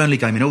remember the Burnley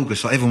game in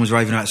August? Everyone was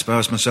raving about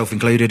Ceballos, myself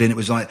included, and it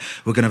was like,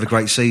 we're going to have a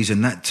great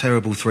season. That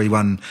terrible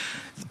 3-1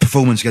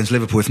 performance against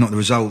Liverpool, if not the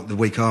result, the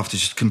week after,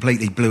 just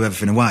completely blew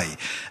everything away.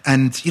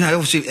 And,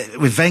 obviously,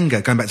 with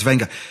Wenger, going back to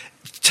Wenger,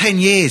 10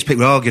 years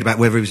people argued about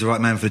whether he was the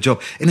right man for the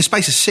job. In the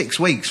space of 6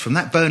 weeks, from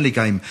that Burnley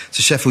game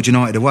to Sheffield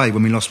United away,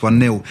 when we lost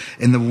 1-0,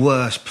 in the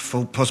worst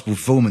possible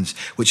performance,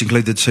 which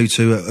included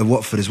 2-2 at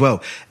Watford as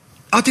well.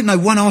 I didn't know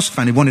one Arsenal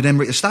fan who wanted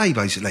Emery to stay,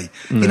 basically.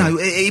 You know,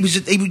 he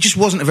just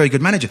wasn't a very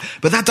good manager.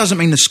 But that doesn't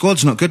mean the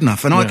squad's not good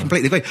enough, and I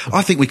completely agree.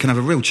 I think we can have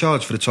a real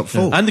charge for the top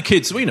four. And the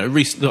kids,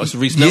 Reece Nelson.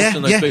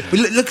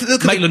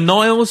 Look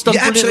Maitland-Niles done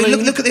absolutely.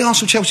 brilliantly. Look at the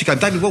Arsenal-Chelsea game.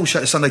 David Walsh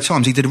at the Sunday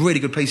Times, he did a really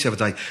good piece the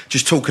other day,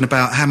 just talking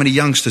about how many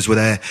youngsters were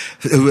there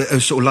who were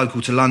sort of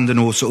local to London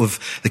or sort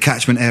of the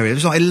catchment area. There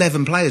was like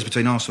 11 players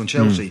between Arsenal and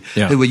Chelsea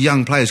who were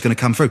young players going to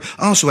come through.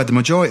 Arsenal had the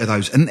majority of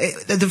those, and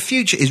the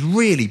future is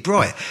really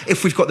bright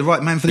if we've got the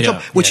right man for the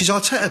job, which is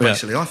Arteta,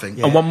 basically, I think.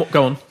 And one more,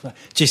 go on.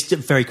 Just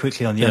very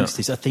quickly on the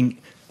youngsters, I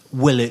think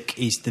Willock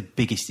is the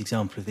biggest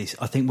example of this.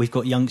 I think we've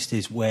got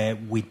youngsters where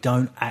we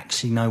don't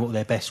actually know what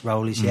their best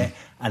role is yet,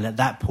 and at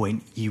that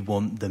point you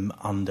want them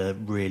under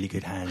really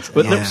good hands.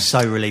 But I'm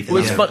so relieved that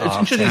it's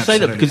interesting to say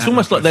that, because it's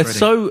almost like they're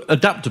so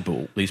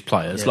adaptable, these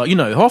players. Like,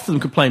 half of them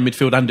can play in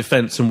midfield and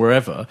defence and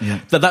wherever,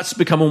 that's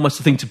become almost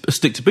a thing to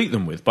stick to beat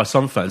them with by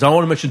some fans. I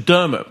want to mention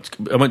Dermot.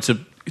 I went to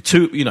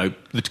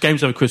the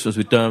games over Christmas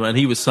with Dermot, and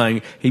he was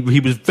saying he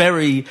was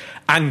very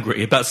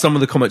angry about some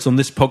of the comments on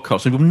this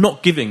podcast, and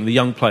not giving the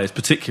young players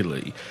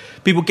particularly.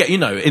 People get,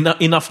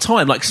 enough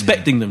time, like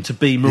expecting them to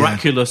be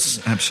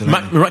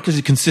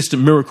miraculously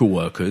consistent miracle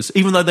workers,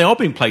 even though they are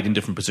being played in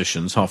different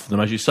positions, half of them,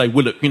 as you say.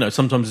 Willock,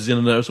 sometimes is in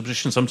a nurse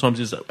position, sometimes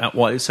is out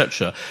wide,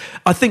 etc.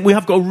 I think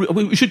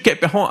we should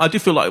get behind. I do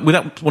feel like,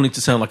 without wanting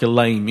to sound like a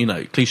lame,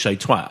 cliche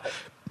twat,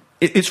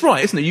 it's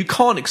right, isn't it? You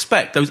can't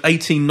expect those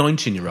 18,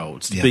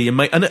 19-year-olds to be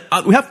amazing. And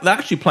they're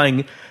actually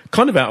playing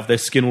kind of out of their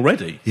skin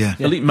already.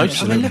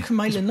 Most of them. Look at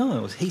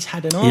Maitland-Niles. He's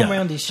had an arm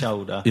around his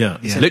shoulder.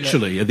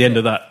 Literally, at the end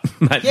of that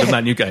the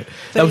Man U game.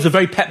 That was a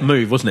very pet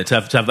move, wasn't it, to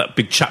have that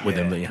big chat with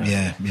him that he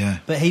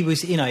had. But he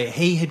was,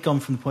 he had gone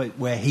from the point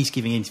where he's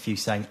giving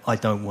interviews saying, I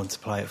don't want to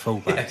play at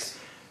fullback,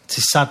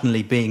 to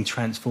suddenly being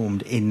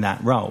transformed in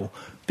that role.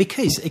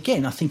 Because,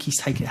 again, I think he's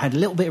had a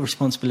little bit of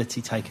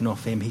responsibility taken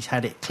off him. He's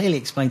had it clearly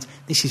explained,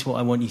 this is what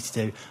I want you to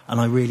do, and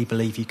I really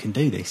believe you can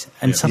do this.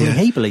 And suddenly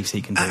he believes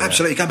he can do it.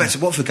 Absolutely. Going back to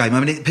the Watford game, I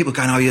mean, people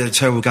going, oh, you had a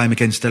terrible game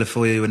against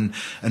Deulofeu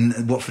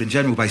and Watford in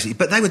general, basically.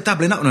 But they were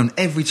doubling up on him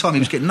every time. He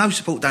was getting no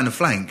support down the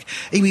flank.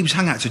 He was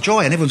hung out to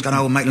dry, and everyone's going,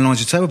 oh,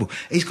 Maitland-Niles are terrible.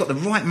 He's got the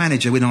right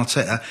manager in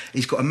Arteta.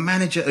 He's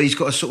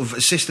got a sort of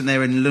assistant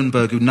there in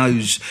Lundberg who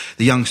knows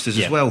the youngsters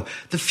as well.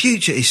 The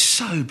future is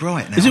so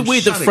bright now. Is it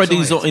weird that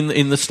Freddie's not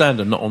in the stand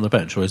and not on the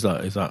bench, or is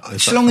that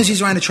as long as he's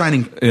around a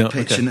training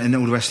pitch and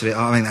all the rest of it,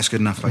 I think that's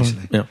good enough,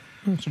 basically.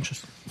 That's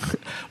interesting.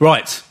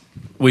 Right,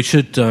 we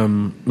should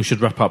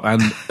wrap up,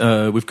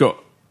 and we've got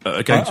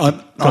a game.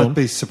 I'd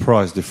be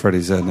surprised if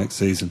Freddie's there next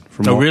season.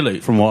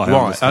 Really? From what I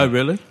understand. Oh,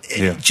 really?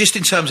 Yeah. Just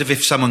in terms of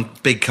if someone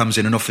big comes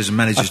in and offers a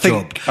manager's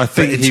job. I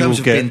think in terms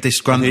of being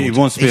disgruntled, he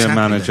wants to be a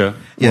manager.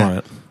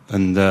 Right.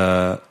 And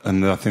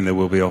I think there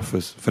will be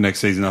offers for next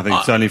season. I think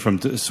it's only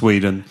from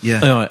Sweden.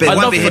 But it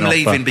won't be him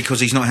leaving because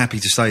he's not happy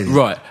to stay there.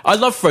 Right. I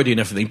love Freddie and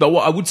everything, but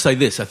what I would say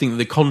this, I think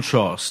the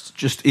contrast,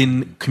 just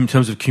in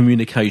terms of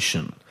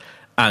communication,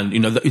 and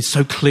it's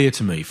so clear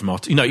to me from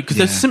because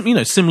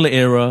there's similar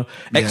era,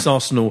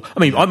 ex-Arsenal. I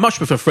mean, I much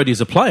prefer Freddie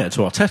as a player to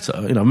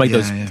Arteta. I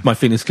made my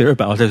feelings clear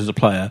about Arteta as a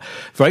player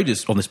for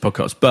ages on this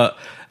podcast, but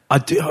I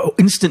do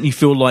instantly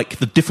feel like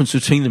the difference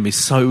between them is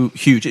so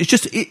huge. It's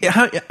just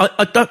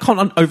I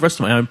can't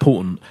overestimate how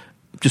important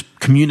just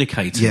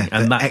communicating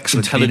and that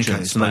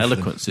intelligence and that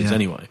eloquence is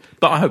anyway.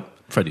 But I hope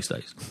Freddie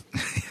stays.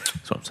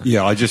 That's what I'm saying.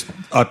 Yeah,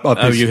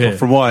 I'd be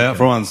from what I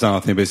understand, I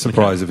think I'd be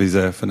surprised if he's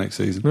there for next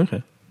season.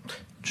 Okay,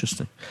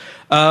 interesting.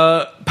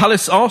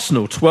 Palace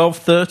Arsenal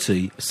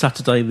 12:30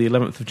 Saturday the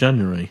 11th of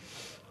January.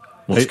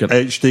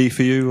 HD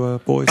for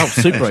you boys? Oh,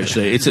 super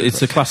HD.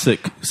 It's a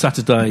classic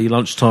Saturday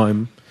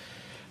lunchtime.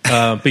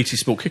 BT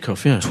Sport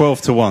kickoff,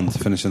 12-1 to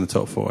finish in the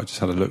top four. I just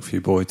had a look for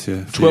you, boy.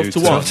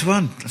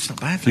 12-1. That's not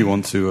bad. If you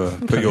want to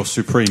put your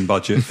supreme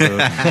budget for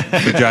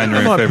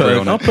January and February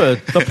on it, I'll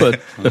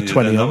put a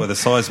 20 on with a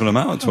sizable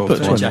amount. 12-1.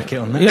 Put a jacket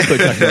on that. Put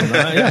a jacket on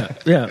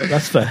that. Yeah,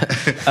 that's fair.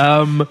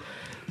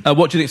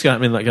 What do you think's going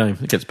to happen in that game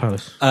against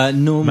Palace?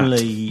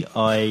 Normally,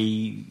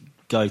 I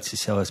go to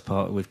Selhurst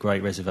Park with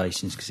great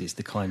reservations because it's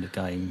the kind of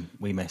game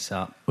we mess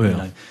up.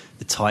 The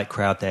tight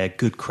crowd there,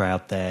 good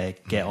crowd there,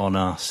 get on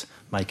us.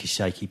 Make us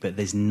shaky, but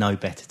there's no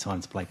better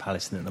time to play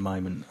Palace than at the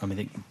moment. I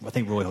mean, I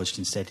think Roy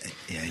Hodgson said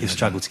he'll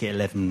struggle to get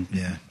 11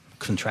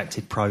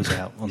 contracted pros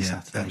out on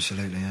Saturday.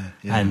 Absolutely,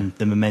 And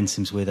the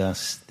momentum's with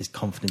us. This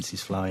confidence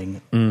is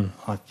flowing.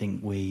 I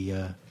think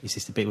is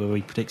this the bit where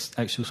we predict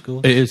actual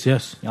scores? It is,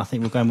 yes. I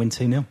think we'll go and win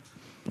 2-0.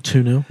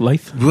 2-0,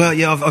 Lath?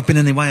 Well, I've been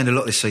in the away end a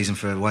lot this season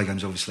for away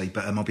games, obviously,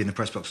 but I'll be in the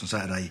press box on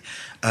Saturday.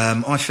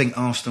 I think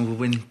Arsenal will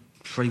win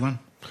 3-1.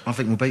 I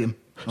think we'll beat them.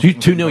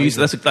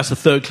 2-0, that's a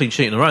third clean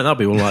sheet in a row. That'll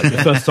be all right.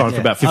 The first time for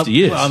about 50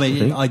 years. Well, I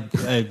mean,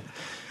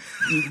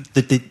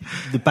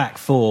 the back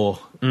four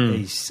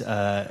is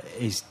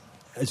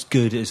as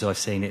good as I've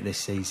seen it this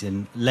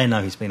season.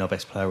 Leno has been our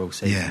best player all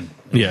season.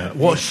 Yeah.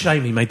 What a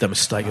shame he made that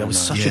mistake. That was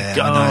such Yeah, a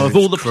go. I know. Of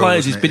all the It's cruel,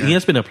 players isn't it? he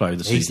has been a player of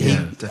the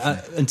season.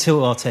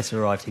 Until Arteta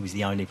arrived, he was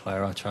the only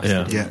player I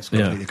trusted.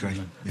 Completely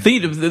agree.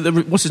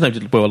 What's his name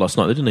did well last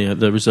night, didn't he?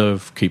 The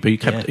reserve keeper. He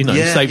kept, he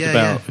saved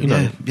about.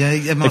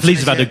 If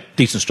Leeds have had a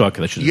decent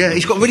striker, they should. Yeah,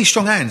 he's got really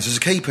strong hands as a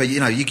keeper.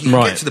 You can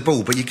get to the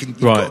ball, but you've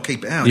got to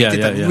keep it out. He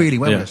did that really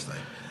well yesterday.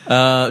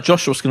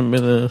 Josh, what's going to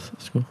be the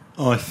score?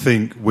 I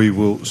think we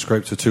will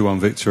scrape to 2-1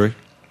 victory.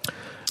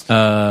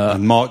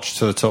 And march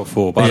to the top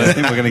 4, but I don't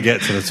think we're going to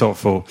get to the top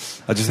 4.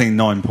 I just think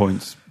 9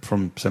 points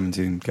from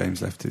 17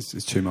 games left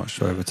is too much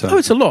to overturn. Oh,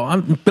 it's a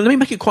lot. But let me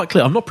make it quite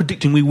clear. I'm not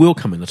predicting we will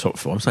come in the top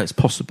 4. I'm saying it's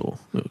possible.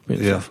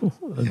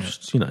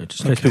 Just in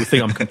case people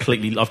think I've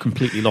completely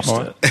lost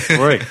it.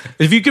 Great.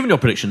 Have you given your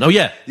prediction? Oh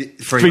yeah,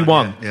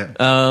 3-1. Yeah.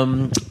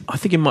 I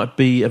think it might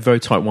be a very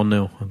tight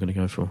 1-0. I'm going to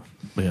go for.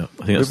 Yeah,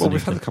 I think that's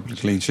we've had a couple of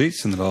clean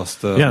sheets in the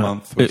last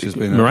month, which has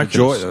been a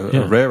joy,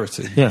 a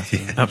rarity. Yeah,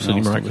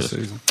 absolutely miraculous.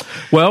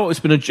 Well, it's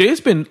been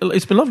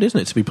lovely, isn't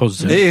it, to be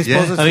positive? It is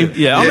positive.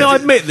 I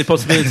admit the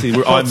possibility.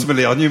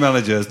 Ultimately, our new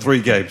manager has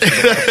 3 games.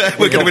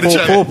 We're going to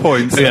win 4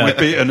 points, and we've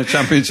beaten a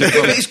championship.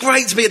 But it's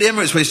great to be at the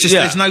Emirates where it's just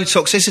there's no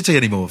toxicity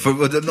anymore.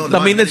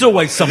 There's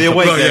always something. The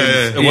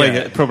away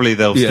games, probably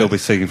they'll still be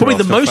singing. Probably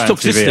the most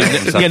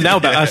toxicity. Now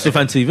about Aston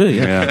Fan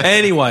TV.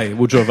 Anyway,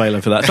 we'll draw a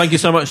veil for that. Thank you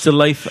so much to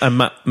Leif and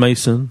Matt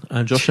Mason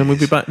and Josh, and we'll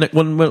be back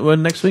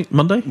when next week?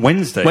 Monday?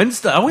 Wednesday.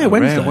 Oh yeah,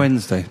 Wednesday.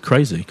 Wednesday.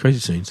 Crazy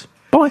scenes.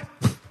 Bye.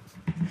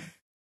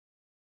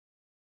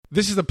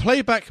 This is a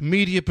Playback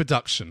Media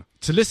production.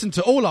 To listen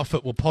to all our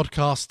football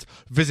podcasts,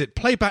 visit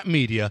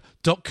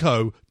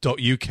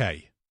playbackmedia.co.uk.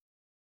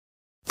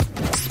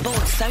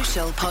 Sports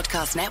Social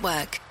Podcast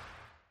Network.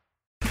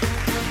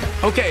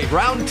 Okay,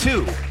 round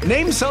 2.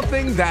 Name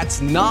something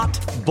that's not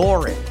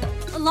boring.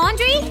 A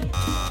laundry?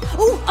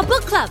 Ooh, a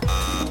book club.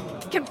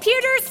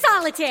 Computer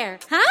solitaire,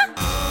 huh?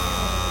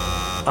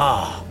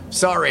 Ah,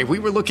 sorry, we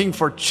were looking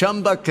for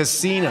Chumba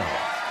Casino.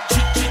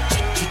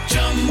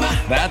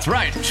 That's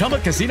right,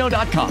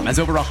 ChumbaCasino.com has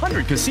over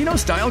 100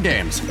 casino-style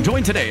games.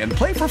 Join today and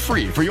play for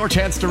free for your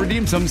chance to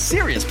redeem some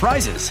serious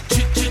prizes.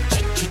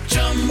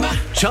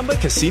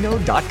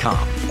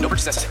 ChumbaCasino.com. No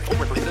purchase necessary. Void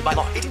where prohibited by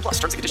law. 18+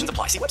 terms and conditions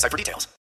apply. See website for details.